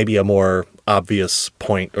maybe a more obvious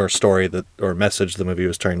point or story or message the movie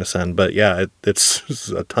was trying to send. But yeah, it's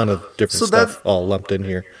a ton of different stuff all lumped in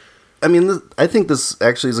here. I mean, I think this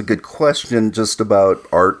actually is a good question just about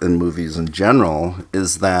art and movies in general,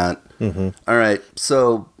 is that, all right,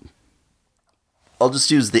 so I'll just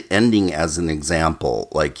use the ending as an example.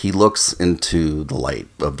 Like, he looks into the light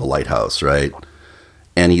of the lighthouse, right?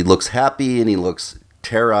 And he looks happy and he looks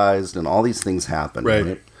terrorized and all these things happen,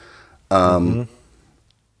 right?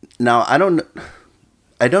 Now, I don't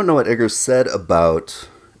know what Eggers said about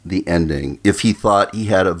the ending, if he thought he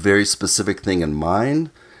had a very specific thing in mind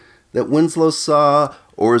that Winslow saw,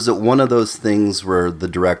 or is it one of those things where the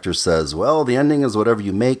director says, well, the ending is whatever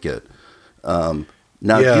you make it?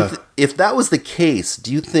 If that was the case,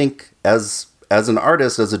 do you think as an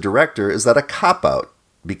artist, as a director, is that a cop-out?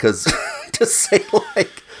 Because to say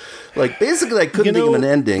like basically I couldn't think of an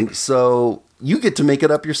ending, so you get to make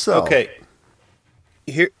it up yourself. Okay.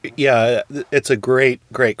 It's a great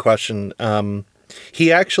question.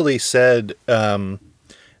 He actually said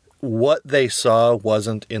what they saw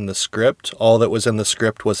wasn't in the script. All that was in the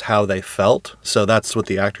script was how they felt. So that's what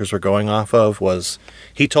the actors were going off of. Was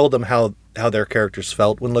he told them how their characters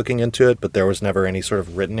felt when looking into it, but there was never any sort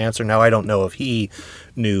of written answer. Now, I don't know if he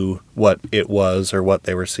knew what it was or what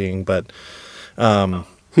they were seeing, but so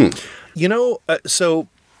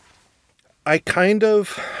I kind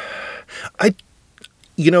of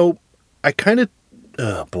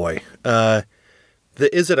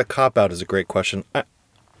is it a cop-out is a great question.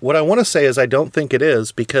 What I want to say is I don't think it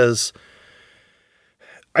is, because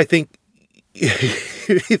I think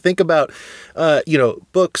if you think about,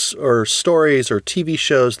 books or stories or TV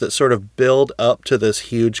shows that sort of build up to this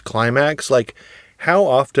huge climax, like, how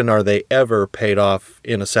often are they ever paid off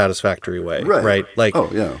in a satisfactory way? Right? Like,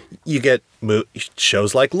 you get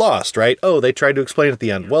shows like Lost, right? Oh, they tried to explain at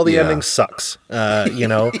the end. Well, the ending sucks,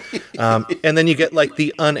 and then you get like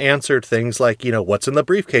the unanswered things like, what's in the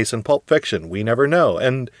briefcase in Pulp Fiction? We never know.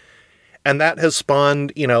 And that has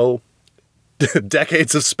spawned,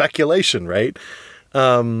 decades of speculation, right?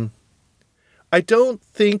 I don't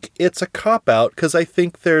think it's a cop-out, because I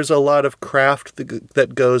think there's a lot of craft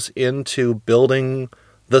that goes into building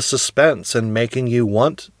the suspense and making you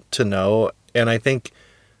want to know. And I think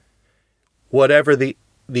whatever the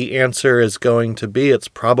answer is going to be, it's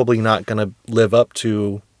probably not going to live up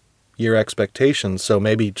to your expectations. So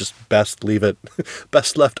maybe just best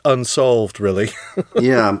left unsolved, really.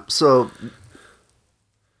 Yeah. So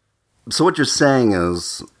what you're saying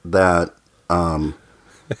is that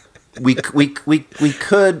we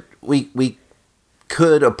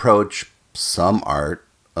could approach some art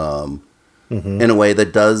in a way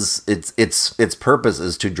that does its purpose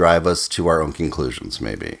is to drive us to our own conclusions.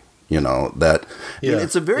 Maybe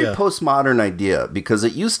it's a very postmodern idea, because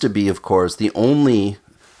it used to be, of course, the only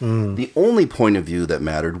point of view that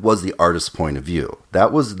mattered was the artist's point of view.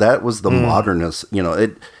 That was the modernist.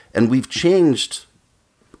 And we've changed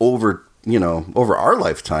over our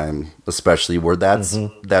lifetime, especially, where that's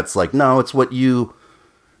like, no, it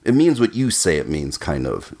means what you say it means, kind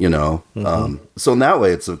of, so in that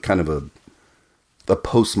way, it's a kind of a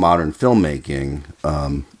postmodern filmmaking.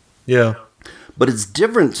 But it's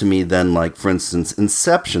different to me than, like, for instance,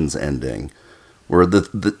 Inception's ending, where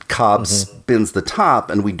the cop spins the top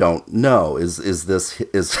and we don't know, is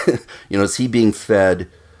he being fed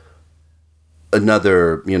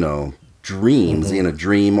another, dreams in a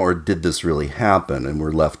dream, or did this really happen and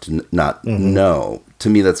we're left to not know? To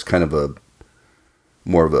me, that's kind of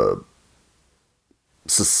more of a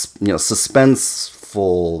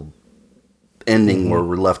suspenseful ending where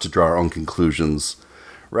we're left to draw our own conclusions,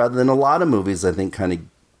 rather than a lot of movies. I think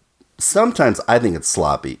sometimes I think it's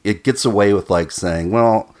sloppy. It gets away with, like, saying,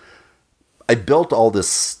 well, I built all this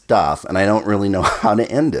stuff and I don't really know how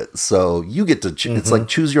to end it. So you get to it's like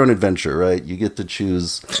choose your own adventure, right? You get to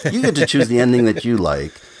choose the ending that you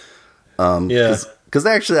like. Because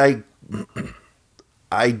actually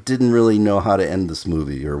I didn't really know how to end this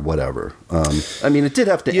movie or whatever. I mean, it did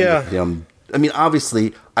have to end with him. I mean,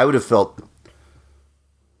 obviously I would have felt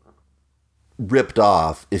ripped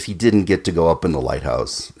off if he didn't get to go up in the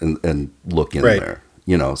lighthouse and look in there,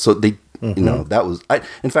 so they, that was,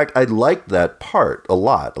 in fact, I liked that part a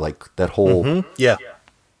lot, like that whole, and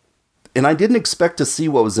I didn't expect to see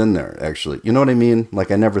what was in there, actually. You know what I mean?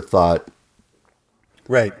 Like, I never thought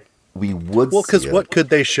we would. Well, because what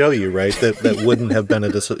could they show you, right? That wouldn't have been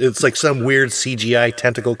it's like some weird CGI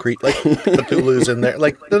tentacle creature, like Cthulhu's in there.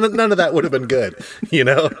 Like, none of that would have been good,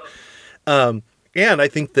 And I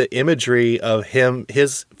think the imagery of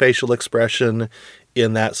his facial expression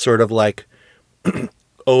in that sort of like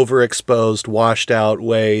overexposed, washed out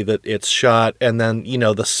way that it's shot, and then,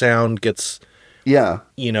 the sound gets,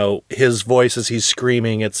 his voice as he's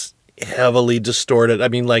screaming, it's heavily distorted. I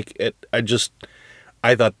mean,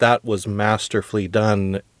 I thought that was masterfully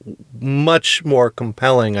done. Much more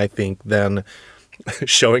compelling, I think, than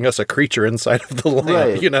showing us a creature inside of the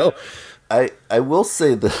lamp, I will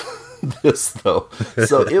say this though.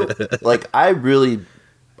 So I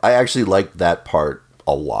actually liked that part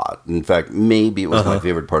a lot. In fact, maybe it was my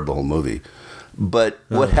favorite part of the whole movie. But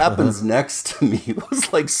what happens next to me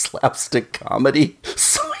was like slapstick comedy.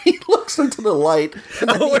 So he looks into the light and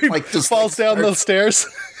then he just falls down those stairs.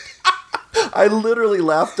 I literally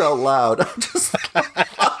laughed out loud. I'm just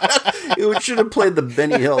it should have played the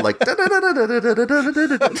Benny Hill like that's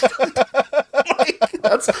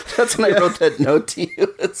when I wrote that note to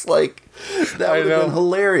you. It's like that would have been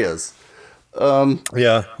hilarious.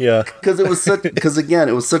 Because it was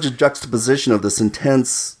such a juxtaposition of this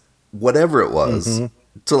intense whatever it was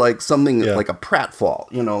to like something like a pratfall,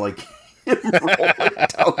 like him rolling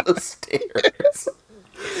down the stairs.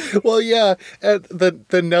 Well, yeah, and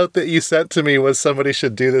the note that you sent to me was somebody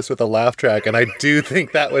should do this with a laugh track, and I do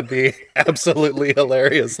think that would be absolutely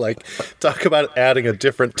hilarious. Like, talk about adding a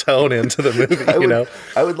different tone into the movie,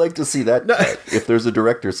 I would like to see that cut, if there's a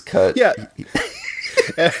director's cut. Yeah.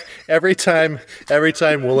 Every time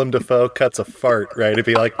Willem Dafoe cuts a fart, right, it'd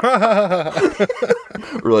be like, ha, ha, ha,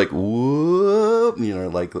 ha. Or like, whoop,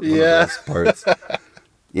 like one of those parts.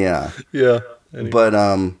 Yeah. Yeah. Anyway. But,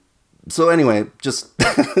 so anyway, just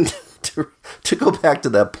to go back to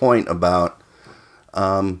that point about,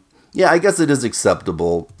 I guess it is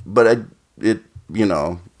acceptable, but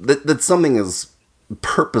that something is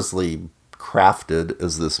purposely crafted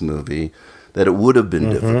as this movie, that it would have been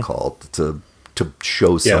difficult to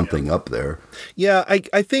show something up there. Yeah,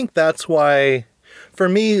 I think that's why, for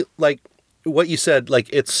me, like what you said, like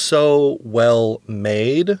it's so well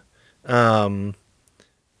made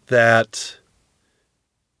that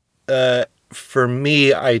for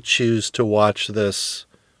me, I choose to watch this.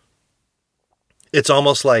 It's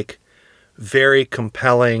almost like very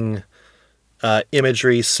compelling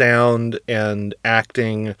imagery, sound, and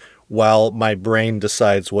acting, while my brain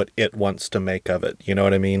decides what it wants to make of it. You know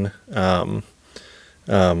what I mean?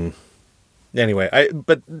 Anyway,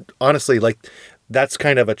 but honestly, like, that's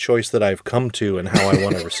kind of a choice that I've come to in how I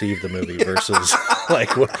want to receive the movie versus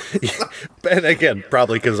and again,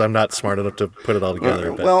 probably because I'm not smart enough to put it all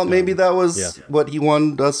together. But, well, maybe that was what he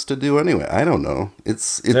wanted us to do anyway. I don't know.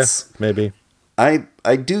 It's maybe. I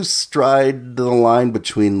do stride the line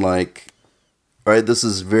between like, all right, this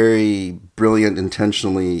is very brilliant,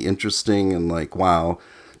 intentionally interesting, and like, wow,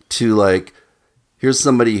 to like, here's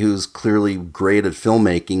somebody who's clearly great at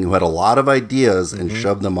filmmaking, who had a lot of ideas and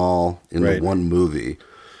shoved them all in one movie.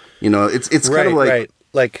 It's kind of like...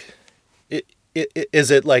 Like,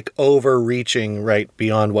 is it like overreaching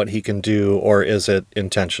beyond what he can do, or is it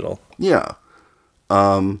intentional? Yeah.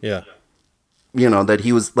 Yeah. That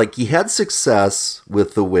he was, like, he had success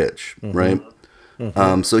with The Witch, right?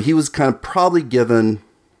 Mm-hmm. So he was kind of probably given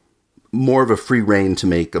more of a free rein to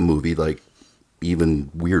make a movie, like,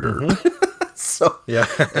 even weirder. So,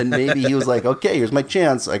 and maybe he was like, okay, here's my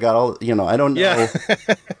chance. I got all, I don't know. Yeah.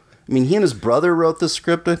 I mean, he and his brother wrote the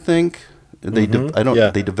script, I think. They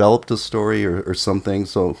they developed a story or something.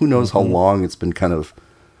 So who knows how long it's been kind of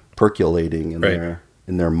percolating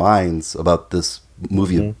in their minds about this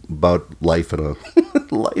movie about life in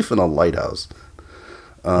a lighthouse.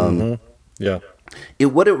 Yeah.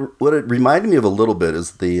 What it reminded me of a little bit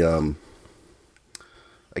is the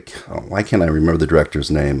why can't I remember the director's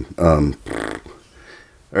name? All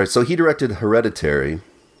right, so he directed Hereditary.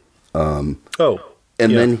 And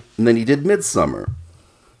then he did Midsommar.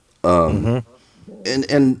 And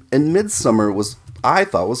Midsommar I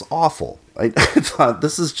thought was awful. I thought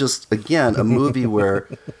this is just, again, a movie where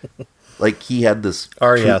like he had this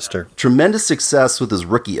Ari Aster tremendous success with his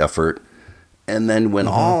rookie effort, and then went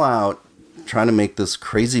all out trying to make this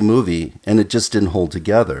crazy movie, and it just didn't hold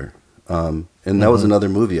together. And that was another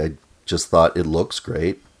movie I just thought it looks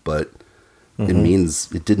great, but it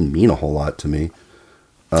didn't mean a whole lot to me.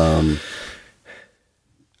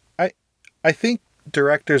 I think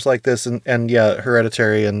directors like this and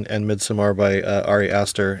Hereditary and Midsommar by Ari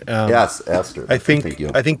Aster. Yes, Aster. Thank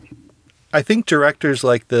you. I think directors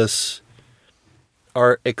like this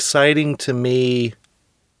are exciting to me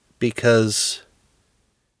because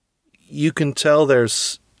you can tell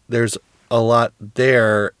there's a lot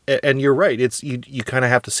there, and you're right. It's you kind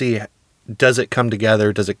of have to see, does it come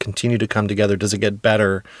together? Does it continue to come together? Does it get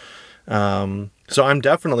better? So I'm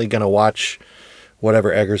definitely going to watch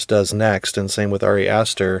whatever Eggers does next, and same with Ari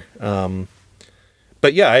Aster.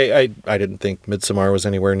 But yeah, I didn't think Midsommar was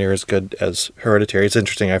anywhere near as good as Hereditary. It's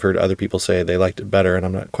interesting. I've heard other people say they liked it better, and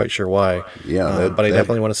I'm not quite sure why. Yeah, but I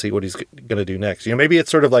definitely want to see what he's going to do next. Maybe it's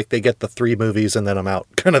sort of like they get the 3 movies and then I'm out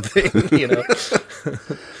kind of thing.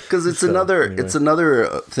 Because it's another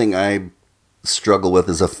thing I struggle with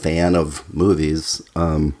as a fan of movies,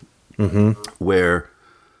 where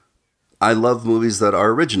I love movies that are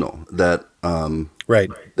original, that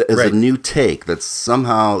is a new take that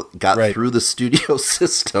somehow got through the studio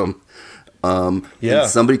system. And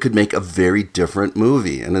somebody could make a very different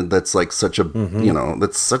movie, and that's like such a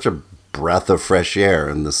that's such a breath of fresh air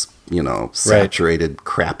in this saturated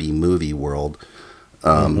crappy movie world,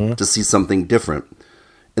 to see something different.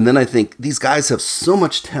 And then I think these guys have so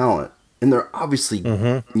much talent, and they're obviously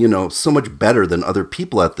so much better than other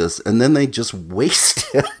people at this, and then they just waste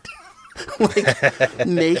it. Like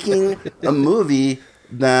making a movie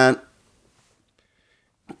that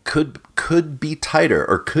could be tighter,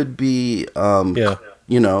 or could be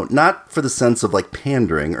not for the sense of like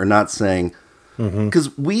pandering, or not saying,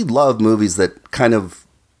 because we love movies that kind of,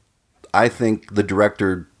 I think the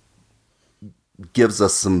director gives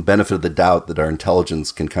us some benefit of the doubt that our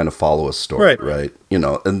intelligence can kind of follow a story, right?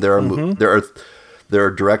 And there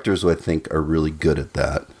are directors who I think are really good at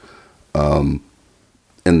that.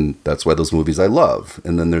 And that's why those movies I love.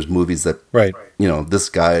 And then there's movies that, this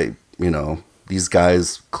guy, these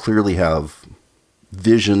guys clearly have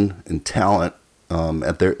vision and talent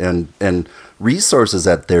at their and resources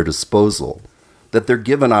at their disposal, that they're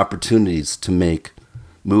given opportunities to make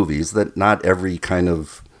movies that not every kind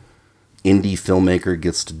of indie filmmaker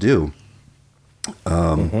gets to do.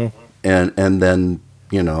 And then,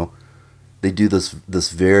 they do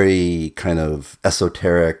this very kind of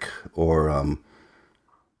esoteric or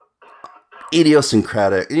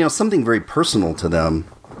idiosyncratic, something very personal to them.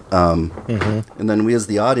 And then we as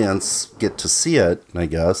the audience get to see it, I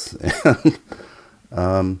guess.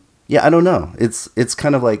 And I don't know. It's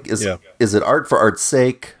kind of like, is it art for art's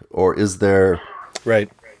sake, or is there...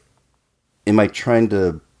 Am I trying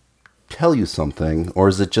to tell you something, or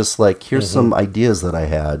is it just like, here's some ideas that I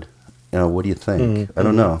had? What do you think? I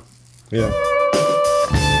don't know. Yeah.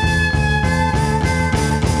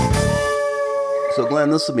 So, Glenn,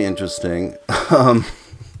 this will be interesting.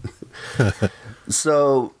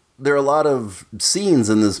 So, there are a lot of scenes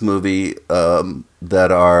in this movie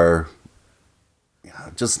that are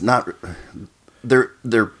just not...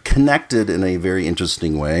 They're connected in a very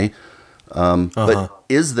interesting way. But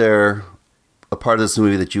is there a part of this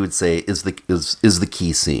movie that you would say is the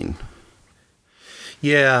key scene?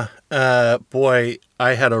 Yeah. Boy,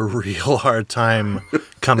 I had a real hard time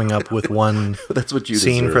coming up with one That's what you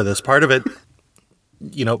scene deserve. for this. Part of it...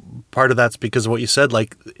 part of that's because of what you said,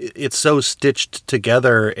 like it's so stitched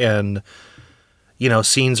together, and,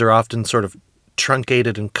 scenes are often sort of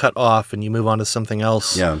truncated and cut off, and you move on to something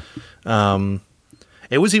else. Yeah.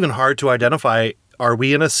 It was even hard to identify, are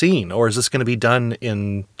we in a scene, or is this going to be done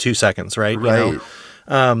in 2 seconds? Right.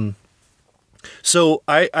 So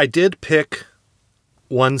I did pick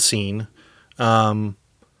one scene.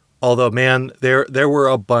 Although, man, there were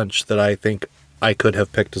a bunch that I think I could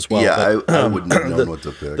have picked as well. Yeah, but, I wouldn't have known what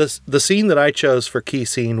to pick. The scene that I chose for key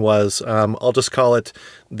scene was, I'll just call it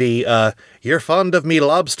the "You're fond of me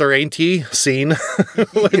lobster, ain't ye?" scene,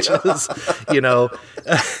 which is, it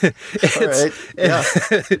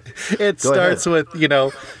starts with,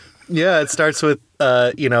 it starts with,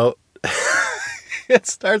 it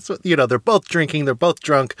starts with, they're both drinking, they're both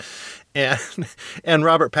drunk. And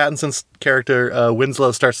Robert Pattinson's character,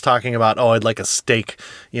 Winslow, starts talking about, I'd like a steak.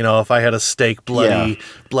 If I had a steak, bloody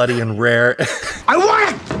and rare. I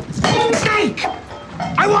want a steak!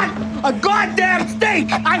 I want a goddamn steak!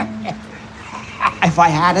 If I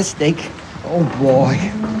had a steak, oh boy.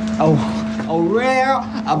 A rare,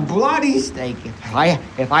 a bloody steak. If I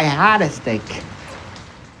had a steak,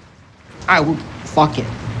 I would fuck it.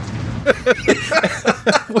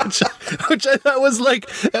 which I thought was like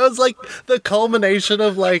the culmination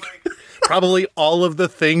of like probably all of the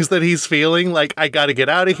things that he's feeling. Like, I got to get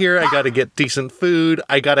out of here. I got to get decent food.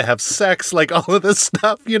 I got to have sex. Like all of this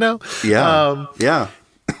stuff, Yeah.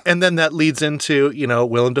 And then that leads into,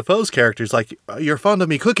 Willem Dafoe's characters, like, you're fond of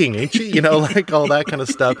me cooking, ain't you? Like all that kind of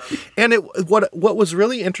stuff. And what was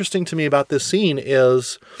really interesting to me about this scene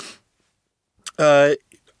is, I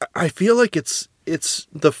feel like it's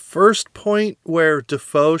the first point where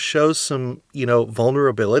Dafoe shows some,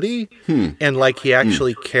 vulnerability, and like he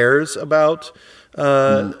actually cares about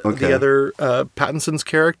the other Pattinson's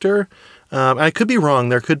character. I could be wrong.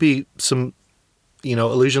 There could be some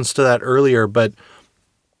allusions to that earlier, but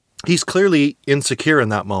he's clearly insecure in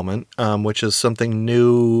that moment, which is something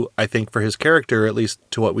new, I think, for his character, at least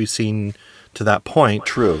to what we've seen to that point.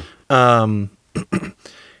 True. And,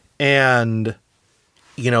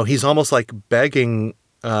 he's almost like begging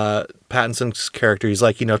Pattinson's character. He's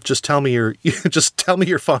like, just tell me you're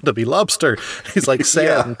fond of me lobster. He's like, say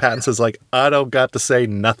it. And Pattinson's like, I don't got to say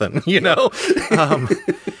nothing,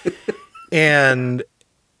 And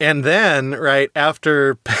then, right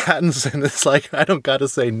after Pattinson is like, I don't got to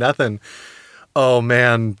say nothing. Oh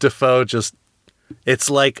man, Dafoe it's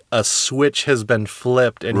like a switch has been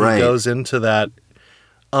flipped, and he goes into that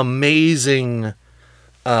amazing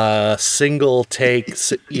single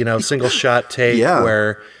shot take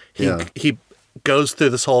where he goes through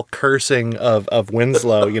this whole cursing of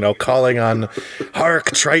Winslow, calling on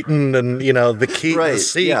Hark Triton and, the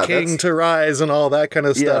Sea King to rise and all that kind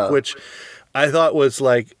of stuff, which I thought was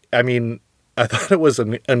I thought it was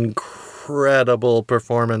an incredible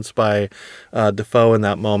performance by Dafoe in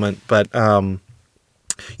that moment. But, so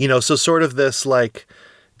sort of this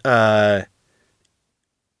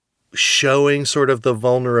showing sort of the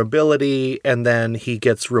vulnerability, and then he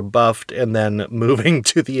gets rebuffed, and then moving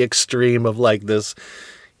to the extreme of this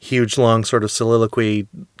huge, long sort of soliloquy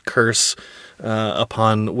curse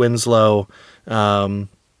upon Winslow. And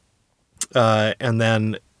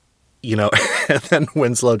then, and then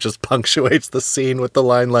Winslow just punctuates the scene with the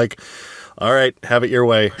line all right, have it your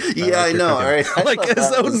way. Yeah, I know. All right.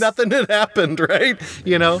 As though nothing had happened, right?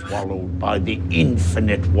 Swallowed by the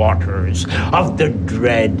infinite waters of the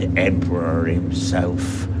dread emperor himself.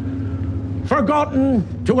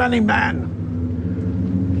 Forgotten to any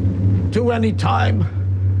man, to any time.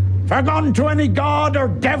 Forgotten to any god or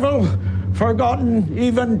devil. Forgotten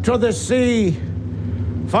even to the sea.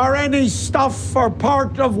 For any stuff or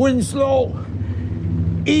part of Winslow,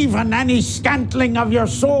 even any scantling of your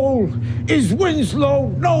soul, is Winslow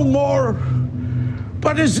no more,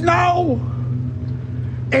 but is now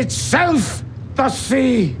itself the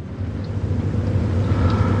sea.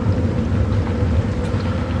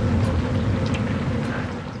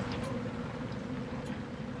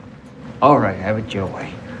 All right, have it your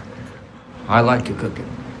way. I like to cook it.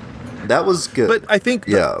 That was good. But I think,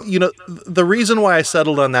 the reason why I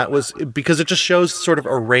settled on that was because it just shows sort of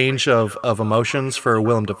a range of emotions for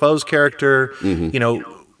Willem Dafoe's character. Mm-hmm.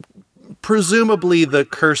 Presumably the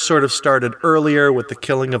curse sort of started earlier with the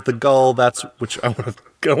killing of the gull. Which I want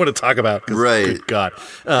to talk about. Right. Good God.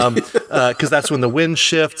 Because that's when the wind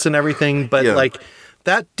shifts and everything. But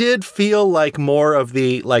that did feel like more of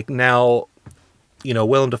the, now,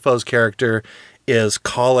 Willem Dafoe's character is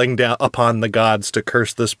calling down upon the gods to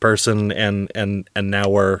curse this person, and now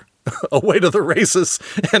we're away to the races,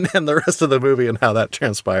 and the rest of the movie and how that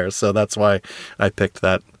transpires. So that's why I picked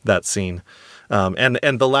that scene.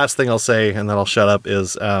 And the last thing I'll say, and then I'll shut up,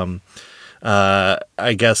 is I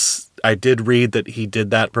guess I did read that he did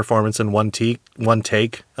that performance in one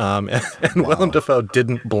take, and Willem Dafoe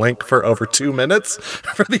didn't blink for over 2 minutes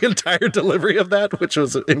for the entire delivery of that, which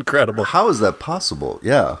was incredible. How is that possible?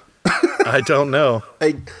 Yeah. I don't know.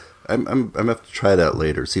 I'm gonna have to try that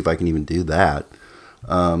later. See if I can even do that.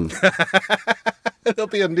 There'll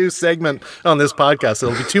be a new segment on this podcast.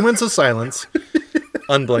 It'll be 2 minutes of silence,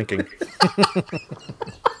 unblinking.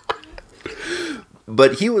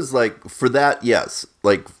 But he was for that, yes.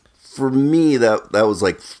 For me, that was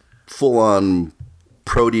full on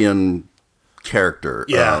Protean character.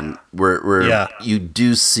 Yeah. Where you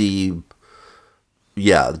do see.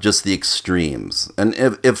 Yeah, just the extremes. And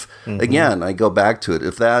if again, I go back to it,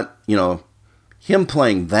 if that, him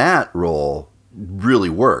playing that role really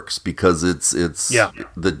works, because it's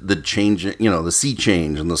the change, the sea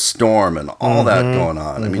change and the storm and all that going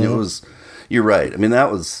on. I mean, you're right. I mean, that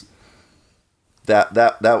was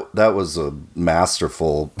a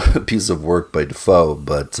masterful piece of work by Dafoe,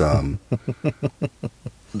 but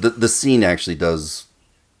the scene actually does.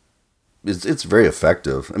 It's very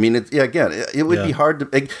effective. I mean, it would be hard to.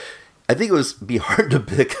 I think it would be hard to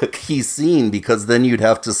pick a key scene, because then you'd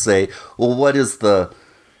have to say, well, what is the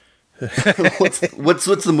what's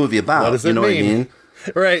the movie about? What does it mean?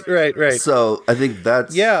 What I mean? Right. So I think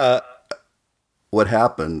that's what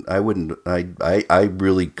happened. I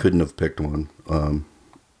really couldn't have picked one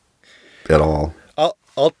at all. I'll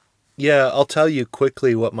tell you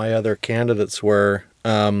quickly what my other candidates were.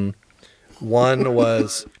 One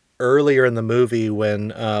was earlier in the movie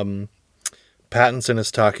when Pattinson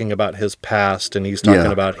is talking about his past, and he's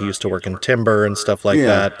talking about he used to work in timber and stuff like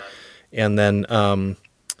that. And then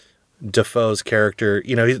Dafoe's character,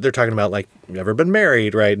 they're talking about you ever been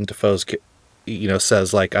married, right? And Dafoe's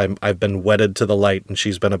says like, I've been wedded to the light and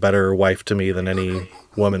she's been a better wife to me than any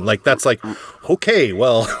woman. Like, that's like, okay,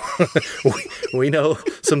 well, we know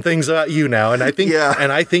some things about you now. And I think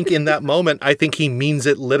in that moment, I think he means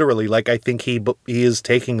it literally. Like, I think he is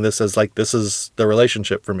taking this as like, this is the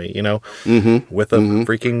relationship for me, with a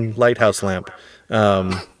freaking lighthouse lamp.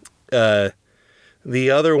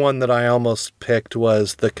 The other one that I almost picked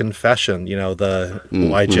was the confession,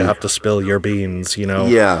 why'd you have to spill your beans,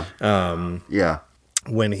 Yeah.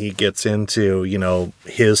 When he gets into,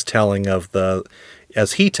 his telling of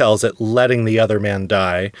as he tells it, letting the other man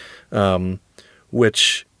die,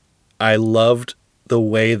 which I loved the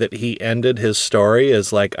way that he ended his story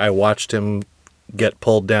is like, I watched him get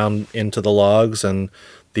pulled down into the logs and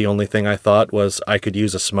the only thing I thought was I could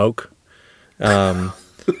use a smoke. And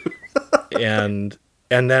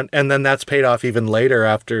then that's paid off even later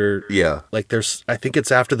after, like I think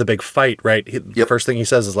it's after the big fight, right? The first thing he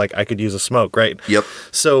says is like, I could use a smoke, right? Yep.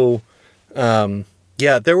 So,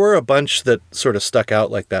 there were a bunch that sort of stuck out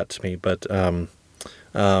like that to me, but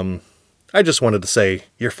I just wanted to say,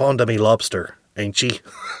 you're fond of me lobster, ain't ye?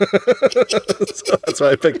 So that's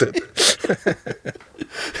why I picked it.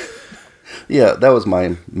 Yeah, that was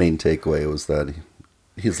my main takeaway, was that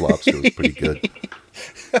his lobster was pretty good.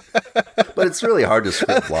 But it's really hard to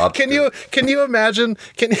script lobster. Can you imagine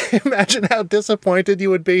how disappointed you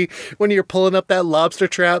would be when you're pulling up that lobster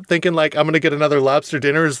trap thinking like, I'm going to get another lobster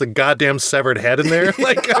dinner, is the goddamn severed head in there?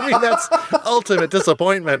 Like, I mean, that's ultimate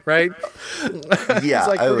disappointment, right? Yeah. It's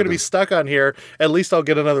like, we're going to be stuck on here. At least I'll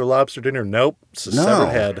get another lobster dinner. Nope. It's a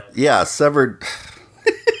severed head. Yeah, severed.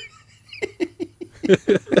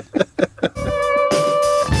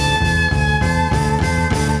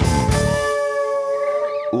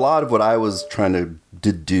 A lot of what I was trying to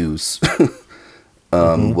deduce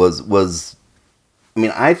was, I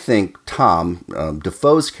mean, I think Tom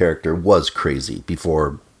Defoe's character was crazy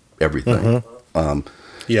before everything. Now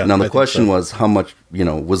the question was, how much,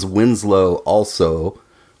 was Winslow also,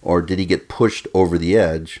 or did he get pushed over the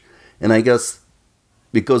edge? And I guess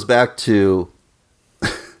it goes back to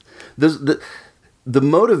the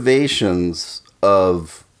motivations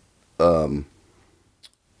of Tom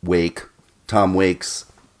Wake's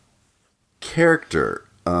character.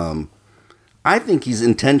 I think he's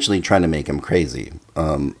intentionally trying to make him crazy.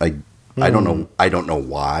 I don't know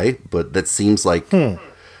why, but that seems like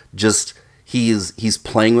just he's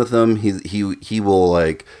playing with him. He will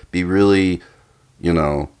like be really,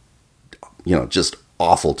 just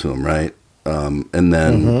awful to him, right? And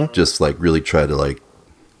then just like really try to like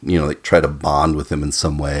try to bond with him in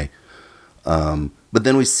some way. But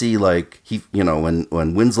then we see like he,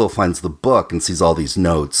 when Winslow finds the book and sees all these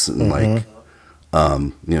notes and like,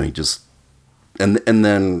 he just, and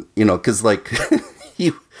then, cause like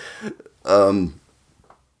Tom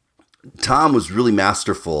was really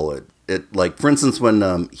masterful at like, for instance,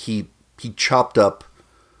 when, he chopped up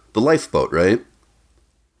the lifeboat, right?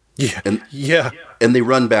 Yeah. And they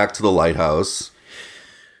run back to the lighthouse.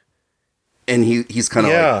 And he's kind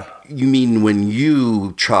of like, you mean when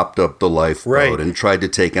you chopped up the lifeboat and tried to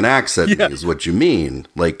take an axe at me is what you mean.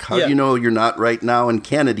 Like, how do you know you're not right now in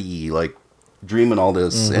Kennedy, like, dreaming all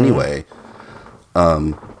this anyway?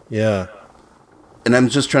 Yeah. And I'm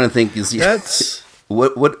just trying to think, is he... That's...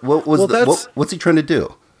 what's he trying to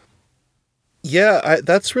do? Yeah,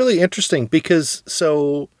 that's really interesting because,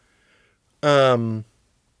 so... I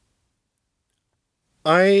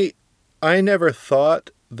never thought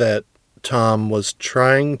that Tom was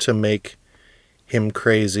trying to make him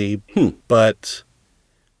crazy, but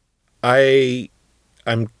I'm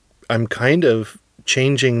kind of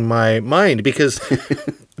changing my mind because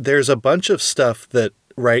there's a bunch of stuff that,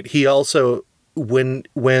 right, he also, when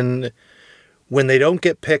they don't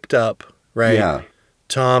get picked up, right,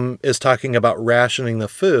 Tom is talking about rationing the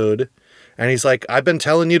food, and he's like, I've been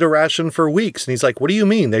telling you to ration for weeks, and he's like, what do you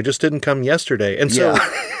mean? They just didn't come yesterday. And so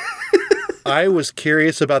I was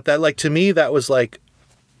curious about that. Like, to me, that was like,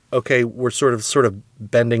 okay, we're sort of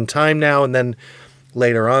bending time now. And then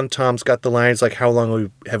later on, Tom's got the lines like, how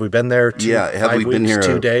long have we been there? Have we been here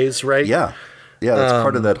 2 days, right? Yeah. Yeah, that's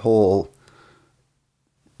part of that whole...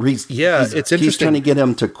 it's interesting. He's trying to get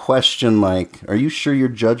him to question, like, are you sure your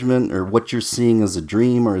judgment or what you're seeing is a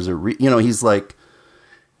dream or is it... he's like...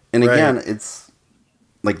 And again, it's...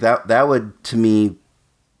 Like, that would, to me,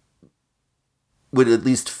 would at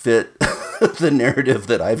least fit... the narrative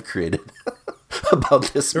that I've created about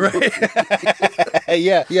this movie. Right.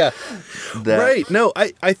 yeah. Right. No,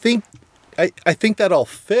 I think that all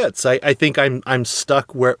fits. I think I'm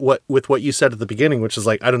stuck with what you said at the beginning, which is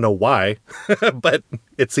like, I don't know why, but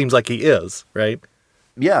it seems like he is, right?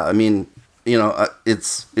 Yeah, I mean,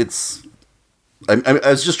 it's I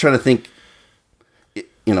was just trying to think,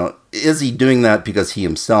 is he doing that because he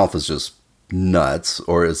himself is just nuts,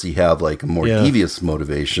 or does he have like a more devious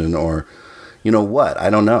motivation, or what? I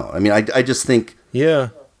don't know. I mean, I just think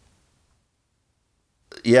I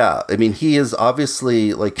mean, he is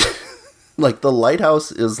obviously like like the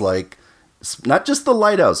lighthouse is like not just the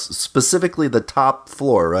lighthouse, specifically the top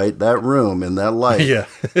floor, right? That room and that light. Yeah.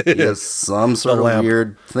 There's some sort of lamp.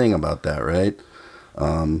 weird thing about that, right?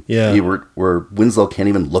 Where Winslow can't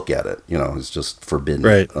even look at it. It's just forbidden.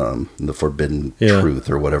 Right. The forbidden truth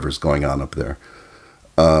or whatever's going on up there.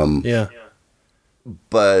 But,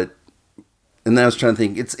 and then I was trying to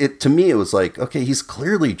think, to me, it was like, okay, he's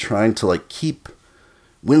clearly trying to like keep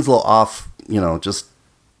Winslow off, just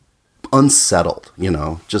unsettled,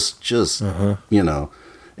 just and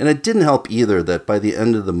it didn't help either that by the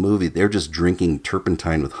end of the movie, they're just drinking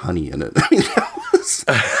turpentine with honey in it. I mean, that was...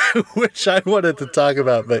 Which I wanted to talk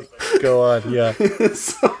about, but go on, yeah.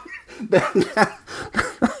 So,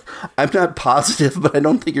 I'm not positive, but I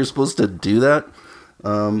don't think you're supposed to do that.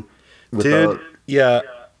 Dude, yeah.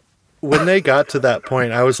 When they got to that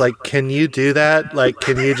point, I was like, can you do that? Like,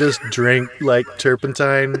 can you just drink, like,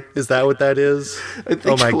 turpentine? Is that what that is?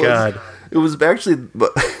 Oh, my God. It was actually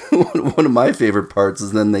one of my favorite parts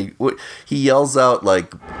is then he yells out,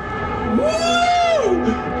 like... Woo!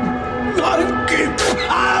 Gotta keep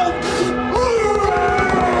out!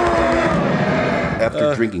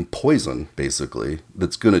 After drinking poison, basically,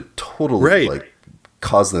 that's going to totally, like,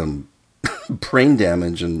 cause them brain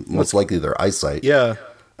damage and most likely their eyesight. Yeah.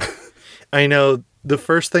 I know. The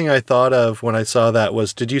first thing I thought of when I saw that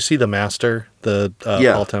was, did you see The Master, the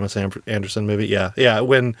Paul Thomas Anderson movie? Yeah. Yeah.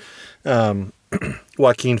 When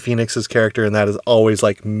Joaquin Phoenix's character in that is always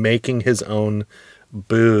like making his own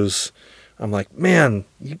booze. I'm like, man,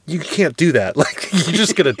 you can't do that. Like, you're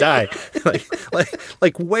just going to die.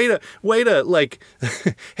 like, way to like,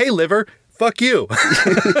 hey, liver, fuck you.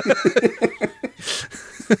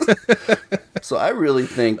 So I really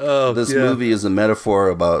think this movie is a metaphor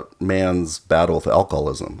about man's battle with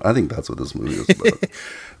alcoholism. I think that's what this movie is about.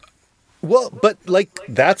 Well, but like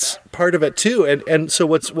that's part of it too. And so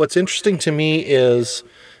what's interesting to me is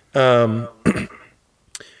I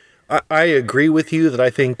agree with you that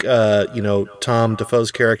I think Tom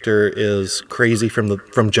Dafoe's character is crazy from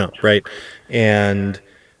jump, right? And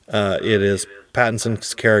it is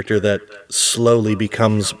Pattinson's character that slowly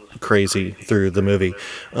becomes crazy through the movie.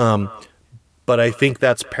 But I think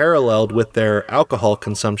that's paralleled with their alcohol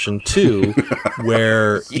consumption too,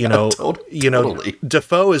 where totally.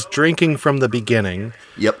 Dafoe is drinking from the beginning.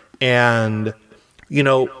 Yep. And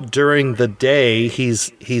during the day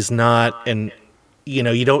he's not, and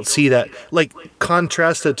you don't see that, like,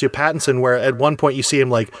 contrasted to Pattinson, where at one point you see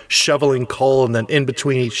him like shoveling coal, and then in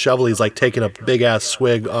between each shovel he's like taking a big ass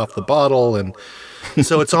swig off the bottle, and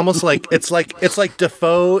so it's almost like it's like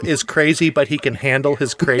Dafoe is crazy but he can handle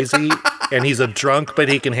his crazy, and he's a drunk but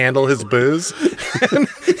he can handle his booze, and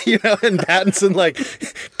Pattinson like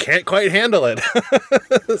can't quite handle it.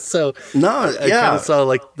 So I kind of saw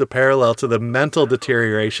like the parallel to the mental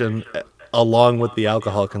deterioration along with the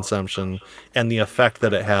alcohol consumption and the effect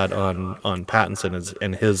that it had on Pattinson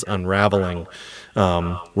and his unraveling.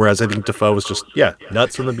 Whereas I think Dafoe was just,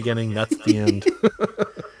 nuts from the beginning, nuts at the end.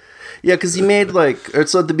 Yeah, because he made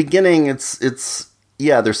so at the beginning, it's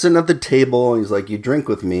they're sitting at the table, and he's like, you drink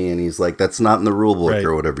with me, and he's like, that's not in the rule book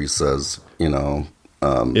or whatever he says, he's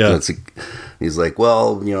like,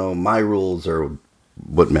 well, my rules are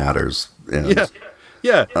what matters. And,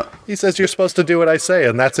 he says you're supposed to do what I say,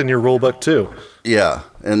 and that's in your rule book too. Yeah,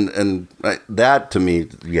 and that to me,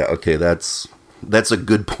 that's a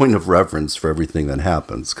good point of reference for everything that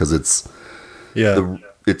happens, because it's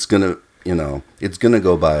gonna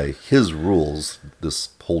go by his rules this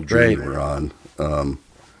whole journey we're on,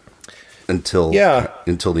 until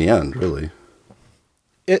the end, really.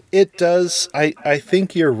 It does. I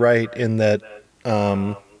think you're right in that.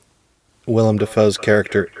 Willem Dafoe's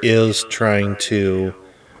character is trying to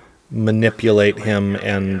manipulate him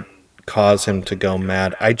and cause him to go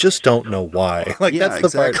mad. I just don't know why. Like, that's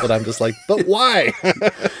the part that I'm just like, but why?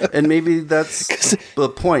 And maybe that's the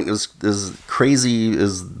point. Is crazy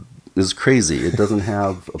is crazy. It doesn't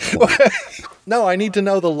have a point. No, I need to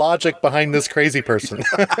know the logic behind this crazy person.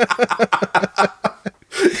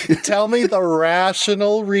 Tell me the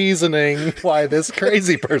rational reasoning why this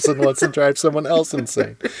crazy person wants to drive someone else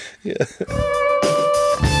insane. Yeah.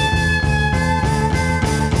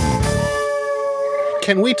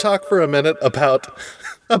 Can we talk for a minute about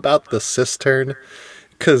the cistern?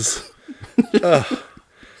 Because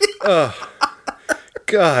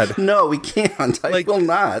God. No, we can't. I will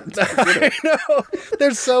not. I know.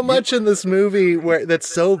 There's so much in this movie that's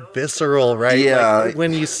so visceral, right? Yeah. Like,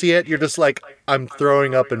 when you see it, you're just like, I'm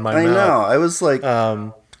throwing up in my mouth. I know. I was like,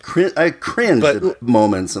 I cringed at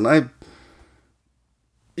moments, and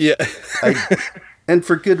yeah. and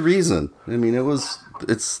for good reason. I mean,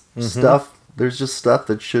 it's stuff. There's just stuff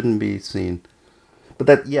that shouldn't be seen. But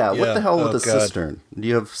what the hell with the cistern? Do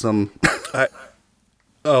you have some?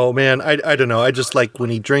 Oh man, I don't know. I just like when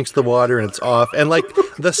he drinks the water and it's off. And like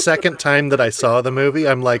the second time that I saw the movie,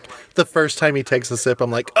 I'm like, the first time he takes a sip,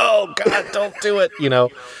 I'm like, oh God, don't do it, you know?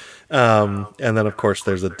 And then of course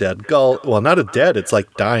there's a dead gull. Well, not a dead, it's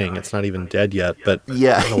like dying. It's not even dead yet, but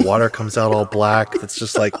the water comes out all black. It's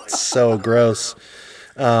just like so gross.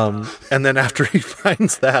 And then after he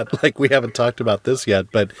finds that, like we haven't talked about this yet,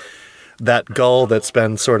 but that gull that's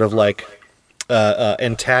been sort of like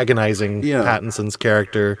antagonizing Pattinson's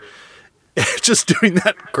character, just doing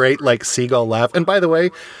that great like seagull laugh. And by the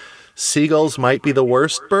way, seagulls might be the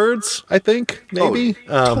worst birds, I think, maybe.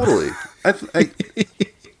 Totally.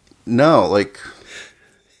 No, like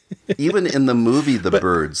even in the movie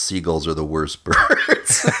birds, seagulls are the worst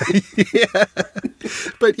birds. Yeah.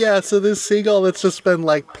 But yeah, so this seagull that's just been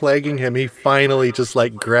like plaguing him, he finally just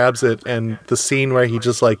like grabs it, and the scene where he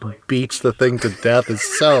just like beats the thing to death is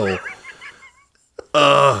so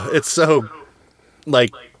it's so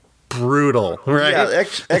like brutal, right? Yeah,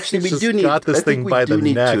 actually we do need got this thing by the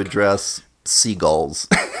neck. To address seagulls.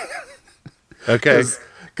 Okay.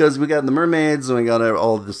 Because we got the mermaids and we got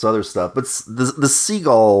all this other stuff, but the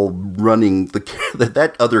seagull running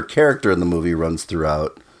that other character in the movie runs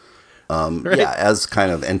throughout, right. As kind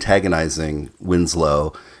of antagonizing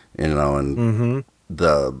Winslow, you know, and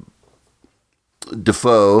the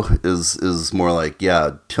Defoe is more like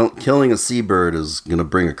killing a seabird is gonna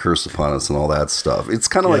bring a curse upon us and all that stuff. It's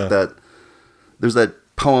kind of like that. There's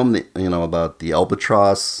that poem that, you know, about the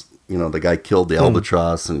albatross. You know, the guy killed the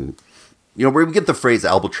albatross and. You know, where we get the phrase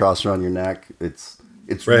albatross around your neck, it's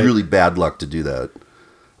right. Really bad luck to do that.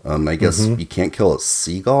 I guess you can't kill a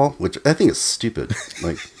seagull, which I think is stupid.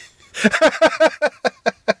 Like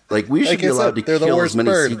we should be allowed to kill as many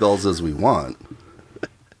seagulls as we want.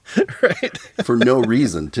 Right. For no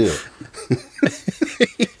reason, too.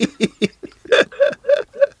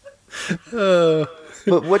 But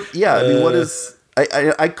what, I mean, what is...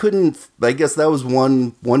 I couldn't... I guess that was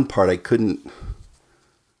one part I couldn't...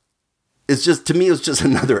 It's just, to me, it was just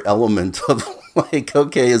another element of like,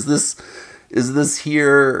 okay, is this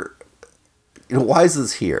here? You know, why is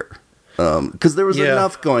this here? Because there was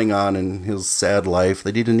enough going on in his sad life.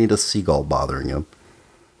 They didn't need a seagull bothering him.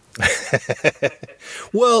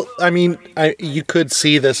 Well, I mean, you could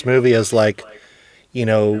see this movie as like, you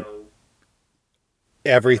know,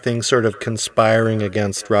 everything sort of conspiring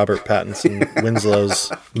against Robert Pattinson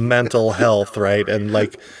Winslow's mental health, right? And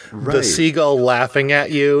like the seagull laughing at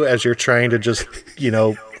you as you're trying to just, you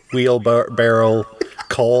know, wheelbarrow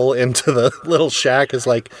coal into the little shack is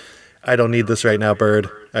like, I don't need this right now, bird.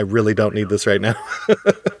 I really don't need this right now.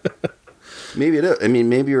 Maybe it is. I mean,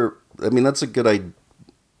 that's a good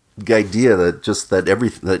idea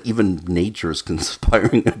that even nature is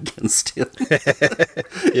conspiring against him.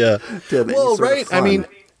 Yeah. Well, right. I mean,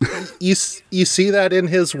 you see that in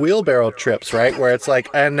his wheelbarrow trips, right? Where it's like,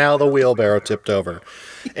 and now the wheelbarrow tipped over,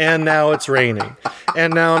 and now it's raining,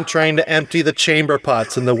 and now I'm trying to empty the chamber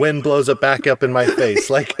pots, and the wind blows it back up in my face.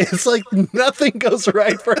 Like it's like nothing goes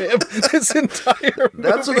right for him this entire movie.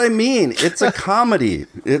 That's what I mean. It's a comedy.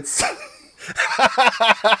 It's.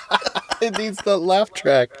 It needs the laugh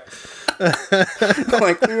track.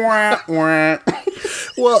 Like, wah, wah.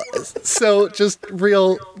 Well, so just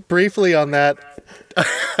real briefly on that,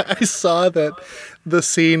 I saw that the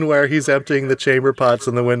scene where he's emptying the chamber pots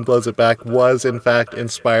and the wind blows it back was in fact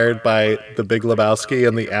inspired by The Big Lebowski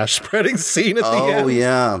and the ash spreading scene at the end. Oh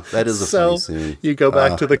yeah, that is a funny scene. You go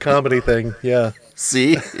back to the comedy thing, yeah.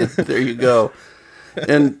 See, there you go.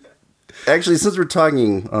 And actually, since we're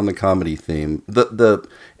talking on the comedy theme,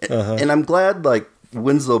 and I'm glad like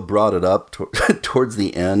Winslow brought it up towards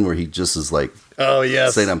the end where he just is like, oh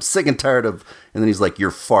yes, saying I'm sick and tired of, and then he's like,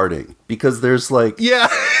 you're farting, because there's like, yeah.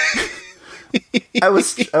 I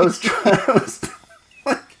was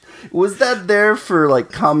like, was that there for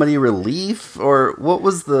like comedy relief or what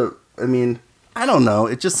was the? I mean, I don't know.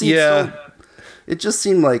 It just seemed it just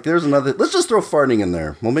seemed like there's another. Let's just throw farting in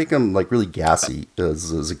there. We'll make him like really gassy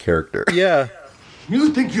as a character. Yeah. You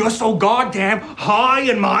think you're so goddamn high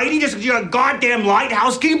and mighty just because you're a goddamn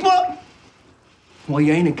lighthouse keeper? Well,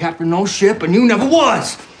 you ain't a captain no ship, and you never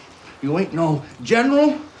was. You ain't no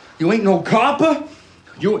general. You ain't no copper.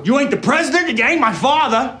 You ain't the president, and you ain't my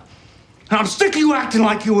father. And I'm sick of you acting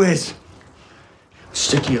like you is.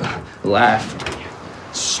 Sick of you laughing,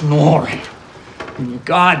 snoring, and your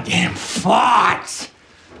goddamn farts.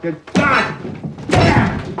 Your goddamn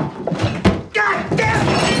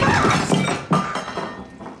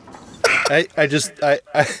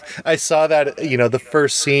I saw that, the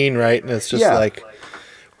first scene, right? And it's just like,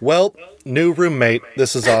 well, new roommate.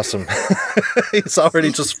 This is awesome. He's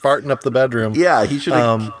already just farting up the bedroom. Yeah, he should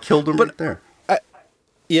have killed him right there.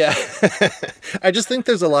 Yeah. I just think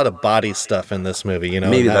there's a lot of body stuff in this movie,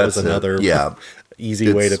 Maybe that was another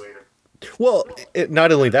easy way to... Well,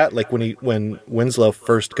 not only that, like when Winslow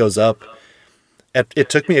first goes up, it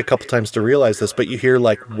took me a couple times to realize this, but you hear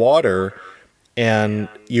like water and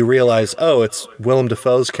you realize, oh, it's Willem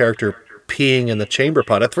Dafoe's character peeing in the chamber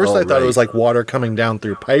pot. At first I thought it was like water coming down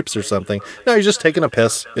through pipes or something. No, he's just taking a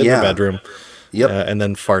piss in the bedroom. Yep. And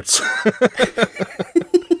then farts.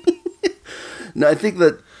 No, I think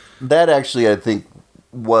that actually, I think,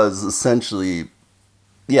 was essentially,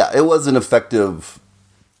 it was an effective,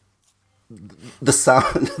 the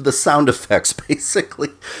sound effects,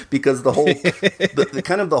 basically, because the whole,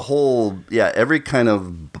 every kind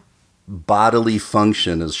of bodily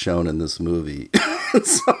function is shown in this movie.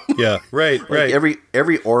 So, right.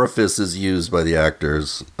 Every orifice is used by the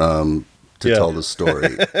actors to tell the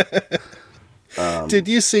story. Did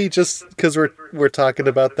you see, just because we're talking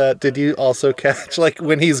about that, did you also catch, like,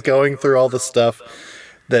 when he's going through all the stuff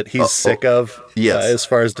that he's sick of, as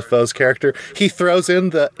far as Defoe's character, he throws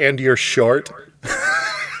in the, and you're short.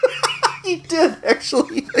 He did,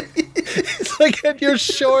 actually. He's like, and you're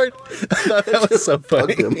short. I thought that was so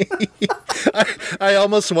funny. I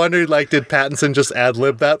almost wondered, like, did Pattinson just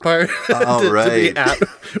ad-lib that part? Right. To be at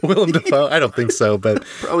Willem Dafoe? I don't think so, but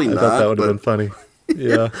probably not. I thought that would have been funny.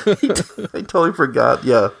 Yeah. I totally forgot.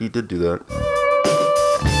 Yeah, he did do that.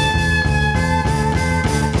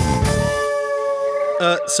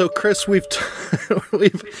 So, Chris, we've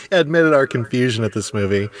admitted our confusion at this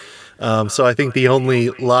movie. So I think the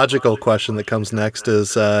only logical question that comes next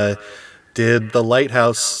is, did the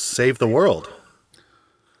lighthouse save the world?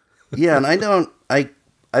 Yeah, and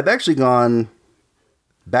I've actually gone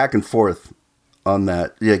back and forth on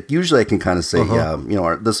that. Yeah, usually I can kind of say,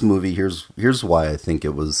 this movie, here's why I think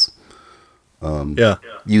it was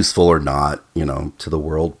useful or not, to the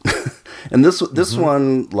world. And this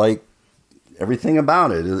one, like everything about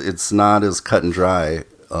it, it's not as cut and dry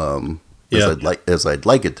as I'd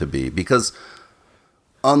like it to be, because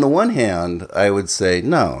on the one hand, I would say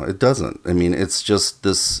no, it doesn't. I mean, it's just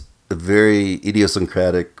this very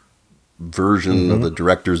idiosyncratic version of the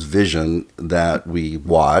director's vision that we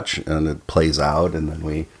watch, and it plays out, and then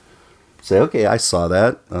we say, okay, I saw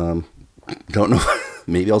that. Don't know.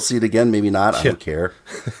 Maybe I'll see it again. Maybe not. I don't care.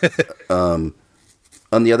 On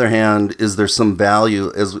the other hand, is there some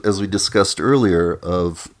value, as we discussed earlier,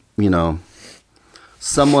 of,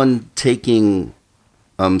 someone taking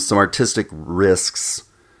some artistic risks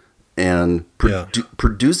and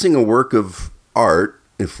producing a work of art,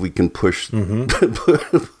 if we can push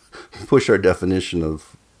our definition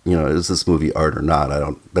of, is this movie art or not?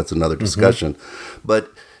 That's another discussion.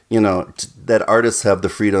 But, that artists have the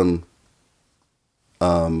freedom,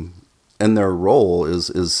 and their role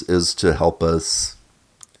is to help us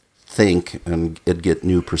think and get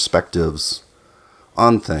new perspectives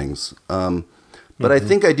on things. But I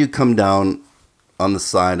think I do come down on the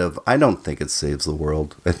side of, I don't think it saves the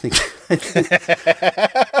world. I think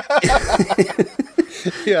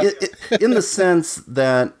in the sense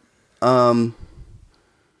that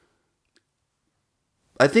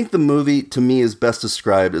I think the movie, to me, is best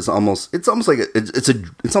described as almost like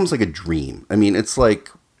a dream. I mean, it's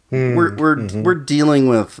like we're dealing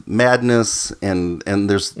with madness, and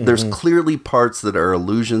there's clearly parts that are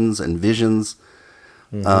illusions and visions,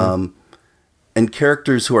 and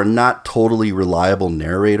characters who are not totally reliable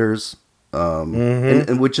narrators,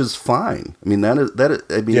 and which is fine. I mean,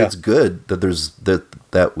 it's good that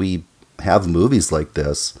that we have movies like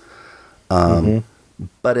this.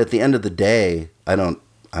 But at the end of the day, I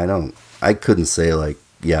couldn't say, like,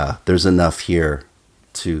 there's enough here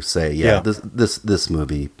to say, this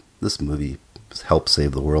movie helped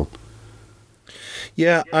save the world.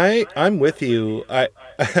 Yeah, I'm with you.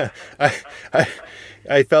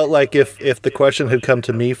 I felt like if the question had come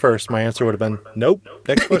to me first, my answer would have been nope.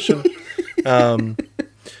 Next question.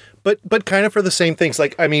 But kind of for the same things.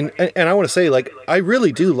 Like, I mean, and I want to say, like, I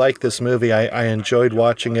really do like this movie. I enjoyed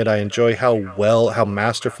watching it. I enjoy how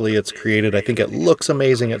masterfully it's created. I think it looks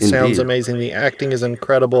amazing. It sounds amazing. The acting is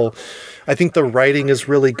incredible. I think the writing is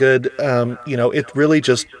really good. It really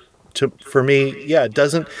just for me, yeah, it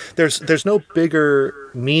doesn't. There's no bigger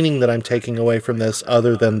meaning that I'm taking away from this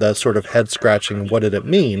other than the sort of head scratching. What did it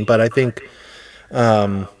mean? But I think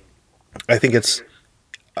it's,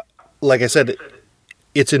 like I said,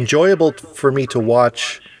 it's enjoyable for me to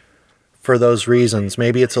watch for those reasons.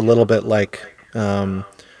 Maybe it's a little bit like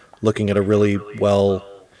looking at a really well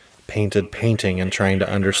painted painting and trying to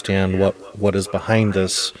understand what is behind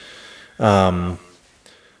this. But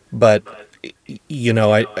you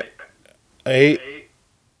know, I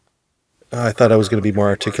thought I was going to be more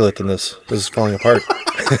articulate than this. This is falling apart.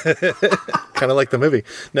 Kind of like the movie.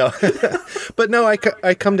 No, but no, I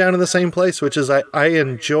come down to the same place, which is I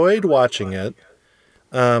enjoyed watching it.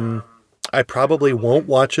 I probably won't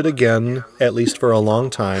watch it again, at least for a long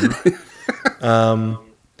time.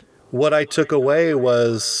 What I took away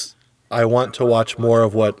was I want to watch more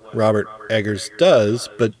of what Robert Eggers does,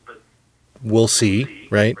 but we'll see,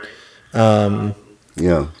 right? Yeah.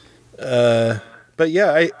 But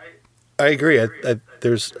yeah, I agree. I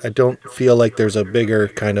don't feel like there's a bigger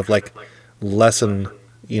kind of like lesson,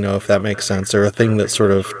 you know, if that makes sense, or a thing that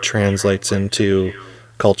sort of translates into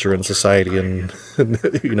culture and society and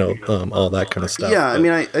you know, all that kind of stuff. Yeah, but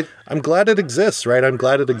I mean, I'm glad it exists, right? I'm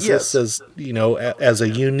glad it exists as, you know, as a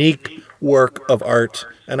unique work of art,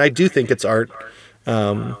 and I do think it's art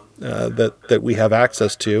that we have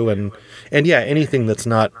access to, and yeah, anything that's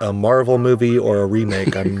not a Marvel movie or a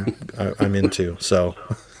remake, I'm into. So.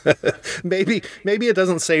 maybe it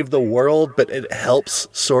doesn't save the world, but it helps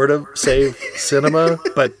sort of save cinema.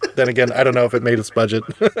 But then again, I don't know if it made its budget.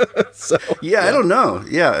 So, yeah, I don't know.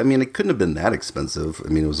 Yeah, I mean, it couldn't have been that expensive. I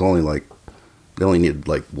mean, it was only like they only needed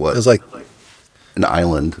like what? It was like an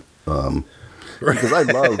island. Because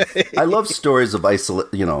I love stories of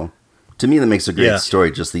you know, to me that makes a great story.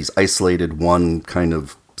 Just these isolated one kind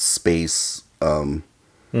of space. Some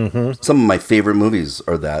of my favorite movies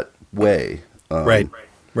are that way.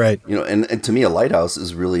 Right. You know, and to me, a lighthouse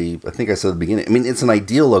is really, I think I said at the beginning, I mean, it's an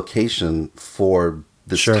ideal location for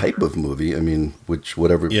this type of movie. I mean,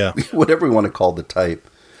 whatever we want to call the type.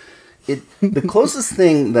 The closest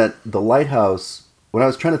thing that the lighthouse, when I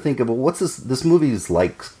was trying to think of, well, what's this movie is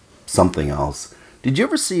like something else. Did you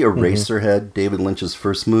ever see Eraserhead, David Lynch's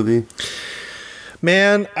first movie?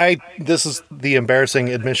 Man, this is the embarrassing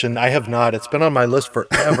admission. I have not. It's been on my list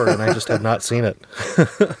forever, and I just have not seen it.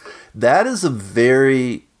 That is a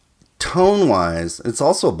very, tone-wise, it's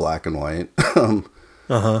also black and white.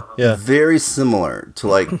 Yeah. Very similar to,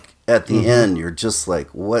 like, at the end, you're just like,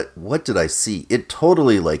 what did I see? It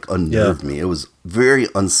totally, like, unnerved me. It was a very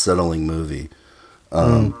unsettling movie.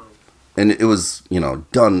 And it was, you know,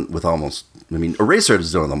 done with almost, I mean, Eraserhead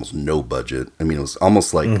was done with almost no budget. I mean, it was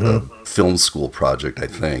almost like a film school project, I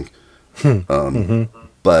think.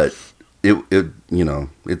 But it you know,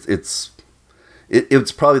 it's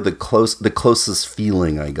probably the closest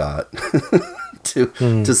feeling I got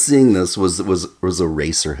to seeing this was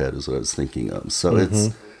Eraserhead is what I was thinking of. So it's,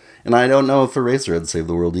 and I don't know if Eraserhead saved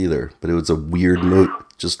the world either, but it was a weird movie,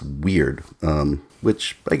 just weird,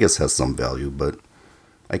 which I guess has some value, but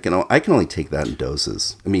I can only take that in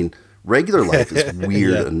doses. I mean, regular life is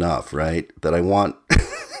weird enough, right? That I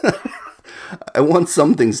want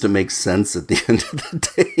some things to make sense at the end of the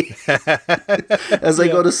day. As I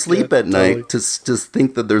go to sleep at night, to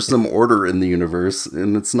think that there's some order in the universe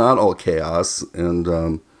and it's not all chaos,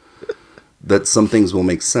 and that some things will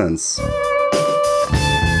make sense.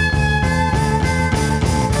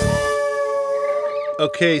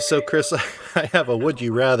 Okay, so Chris, I have a would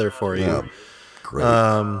you rather for you. Yeah,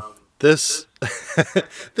 great. This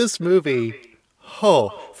movie,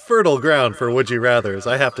 fertile ground for would you rathers,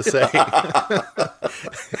 I have to say.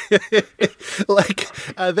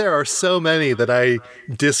 There are so many that I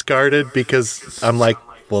discarded because I'm like,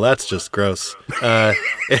 well, that's just gross.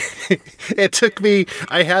 It took me,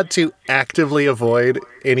 I had to actively avoid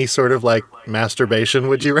any sort of like masturbation,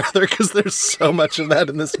 would you rather, because there's so much of that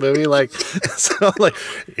in this movie. Like, so like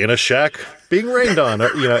in a shack being rained on,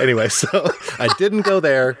 or, you know, anyway, so I didn't go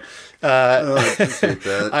there. I appreciate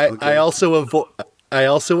that. Okay. I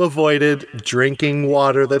also avoided drinking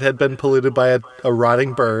water that had been polluted by a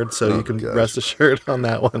rotting bird, so you can rest assured on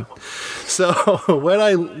that one. So what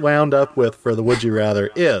I wound up with for the would you rather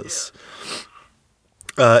is,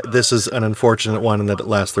 this is an unfortunate one and that it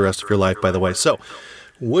lasts the rest of your life, by the way. So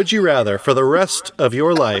would you rather, for the rest of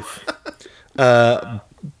your life,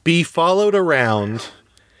 be followed around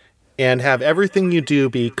and have everything you do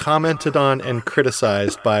be commented on and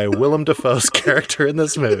criticized by Willem Dafoe's character in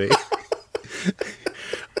this movie?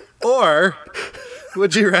 Or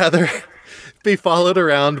would you rather be followed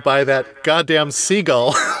around by that goddamn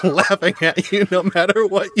seagull laughing at you no matter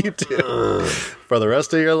what you do for the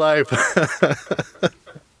rest of your life.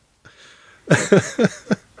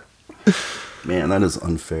 Man, that is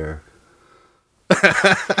unfair.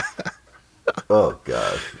 Oh,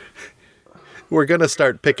 God. We're going to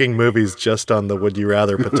start picking movies just on the would you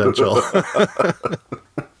rather potential.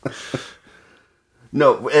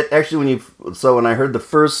 No, actually, when I heard the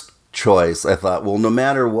first choice, I thought, well, no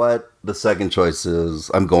matter what the second choice is,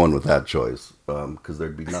 I'm going with that choice, because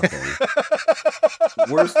there'd be nothing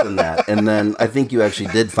worse than that. And then I think you actually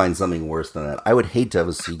did find something worse than that. I would hate to have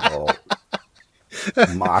a seagull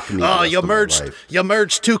mock me. Oh, you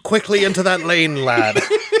merged too quickly into that lane, lad.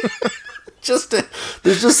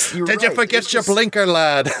 Did you forget your blinker,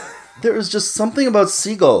 lad? There is just something about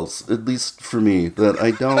seagulls, at least for me, that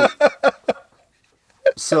I don't.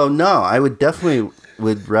 So no, I would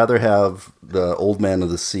rather have the old man of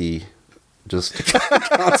the sea just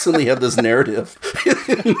constantly have this narrative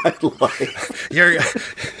in my life.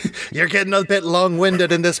 You're getting a bit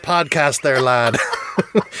long-winded in this podcast there, lad.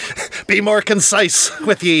 Be more concise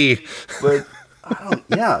with ye. But I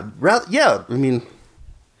mean,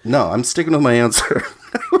 no, I'm sticking with my answer.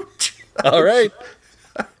 All right.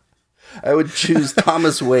 I would choose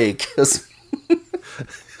Thomas Wake as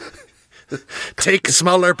take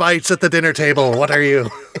smaller bites at the dinner table. What are you?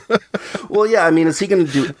 Well, yeah, I mean, is he going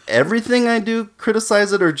to do everything I do,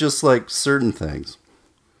 criticize it, or just like certain things?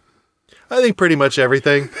 I think pretty much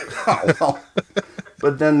everything. Oh, well.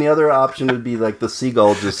 But then the other option would be like the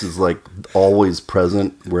seagull just is like always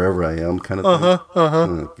present wherever I am, kind of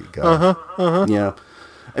thing. Yeah.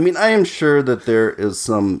 I mean, I am sure that there is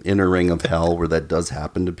some inner ring of hell where that does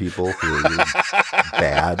happen to people who are really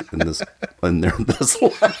bad in this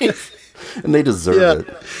life. And they deserve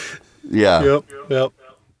it. Yeah. Yep.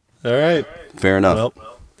 All right. Fair enough.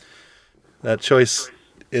 Well, that choice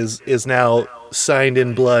is now signed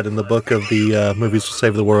in blood in the book of the Movies Will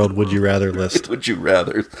Save the World Would You Rather list. Would you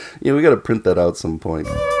rather? Yeah, we got to print that out some point.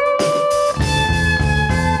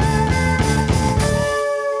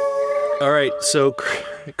 All right. So,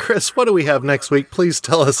 Chris, what do we have next week? Please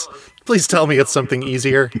tell me it's something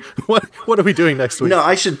easier. What are we doing next week? No,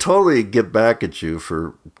 I should totally get back at you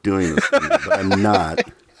for doing this, but I'm not.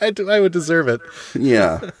 I would deserve it.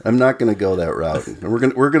 Yeah, I'm not going to go that route.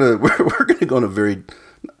 We're gonna go in a very,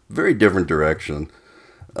 very different direction.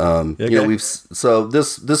 Okay. You know, so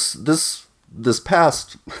this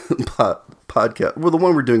past podcast, well, the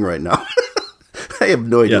one we're doing right now. I have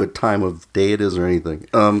no idea what time of day it is or anything.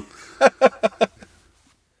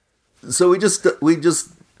 So we just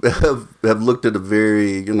have looked at a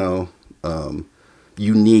very,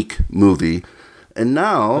 unique movie, and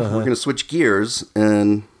now we're going to switch gears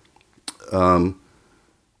and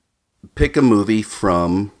pick a movie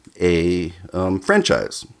from a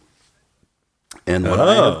franchise. And what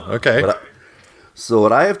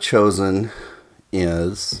I have chosen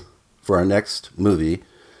is, for our next movie,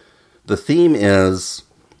 the theme is,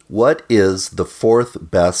 what is the fourth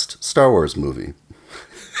best Star Wars movie?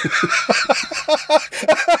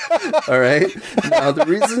 All right. Now the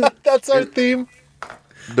reason that's our theme.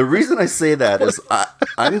 The reason I say that is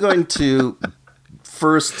I'm going to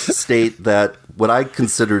first state that what I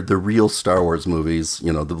consider the real Star Wars movies,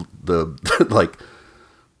 the like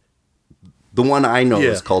the one I know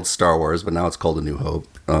is called Star Wars, but now it's called A New Hope.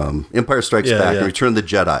 Empire Strikes Back and Return of the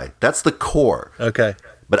Jedi. That's the core. Okay.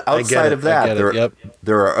 But outside of that,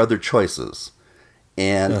 there are other choices.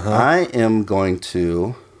 And I am going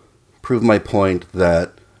to prove my point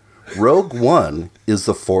that Rogue One is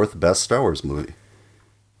the fourth best Star Wars movie.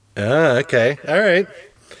 Okay. All right.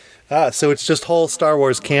 So it's just whole Star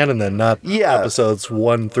Wars canon then, not episodes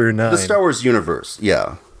 1 through 9. The Star Wars universe,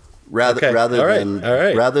 yeah. Rather than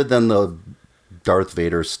the Darth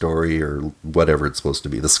Vader story or whatever it's supposed to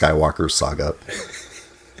be, the Skywalker saga.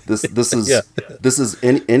 This is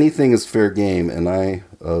anything is fair game, and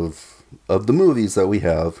of the movies that we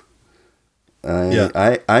have,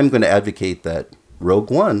 I'm going to advocate that Rogue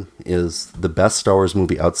One is the best Star Wars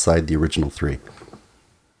movie outside the original 3.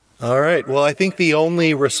 All right. Well, I think the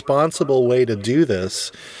only responsible way to do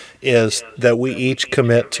this is that we each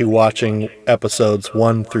commit to watching episodes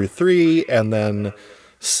 1 through 3 and then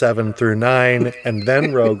 7 through 9 and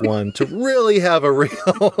then Rogue One to really have a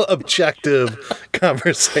real objective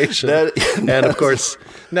conversation. And of course,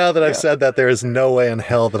 now that I've said that, there is no way in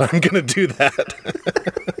hell that I'm going to do that.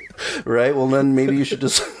 Right? Well, then maybe you should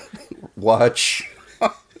just watch.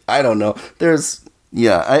 I don't know.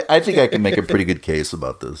 I think I can make a pretty good case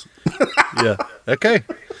about this. Yeah. Okay.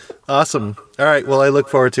 Awesome. All right. Well, I look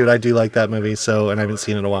forward to it. I do like that movie, and I haven't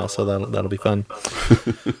seen it in a while, so that'll be fun.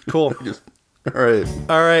 Cool.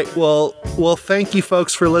 All right. Well, thank you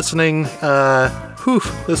folks for listening.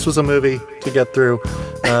 This was a movie to get through.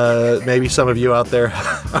 Maybe some of you out there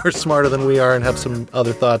are smarter than we are and have some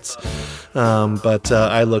other thoughts. But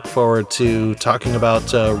I look forward to talking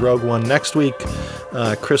about Rogue One next week.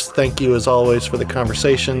 Chris, thank you as always for the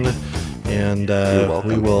conversation. And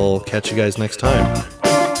we will catch you guys next time.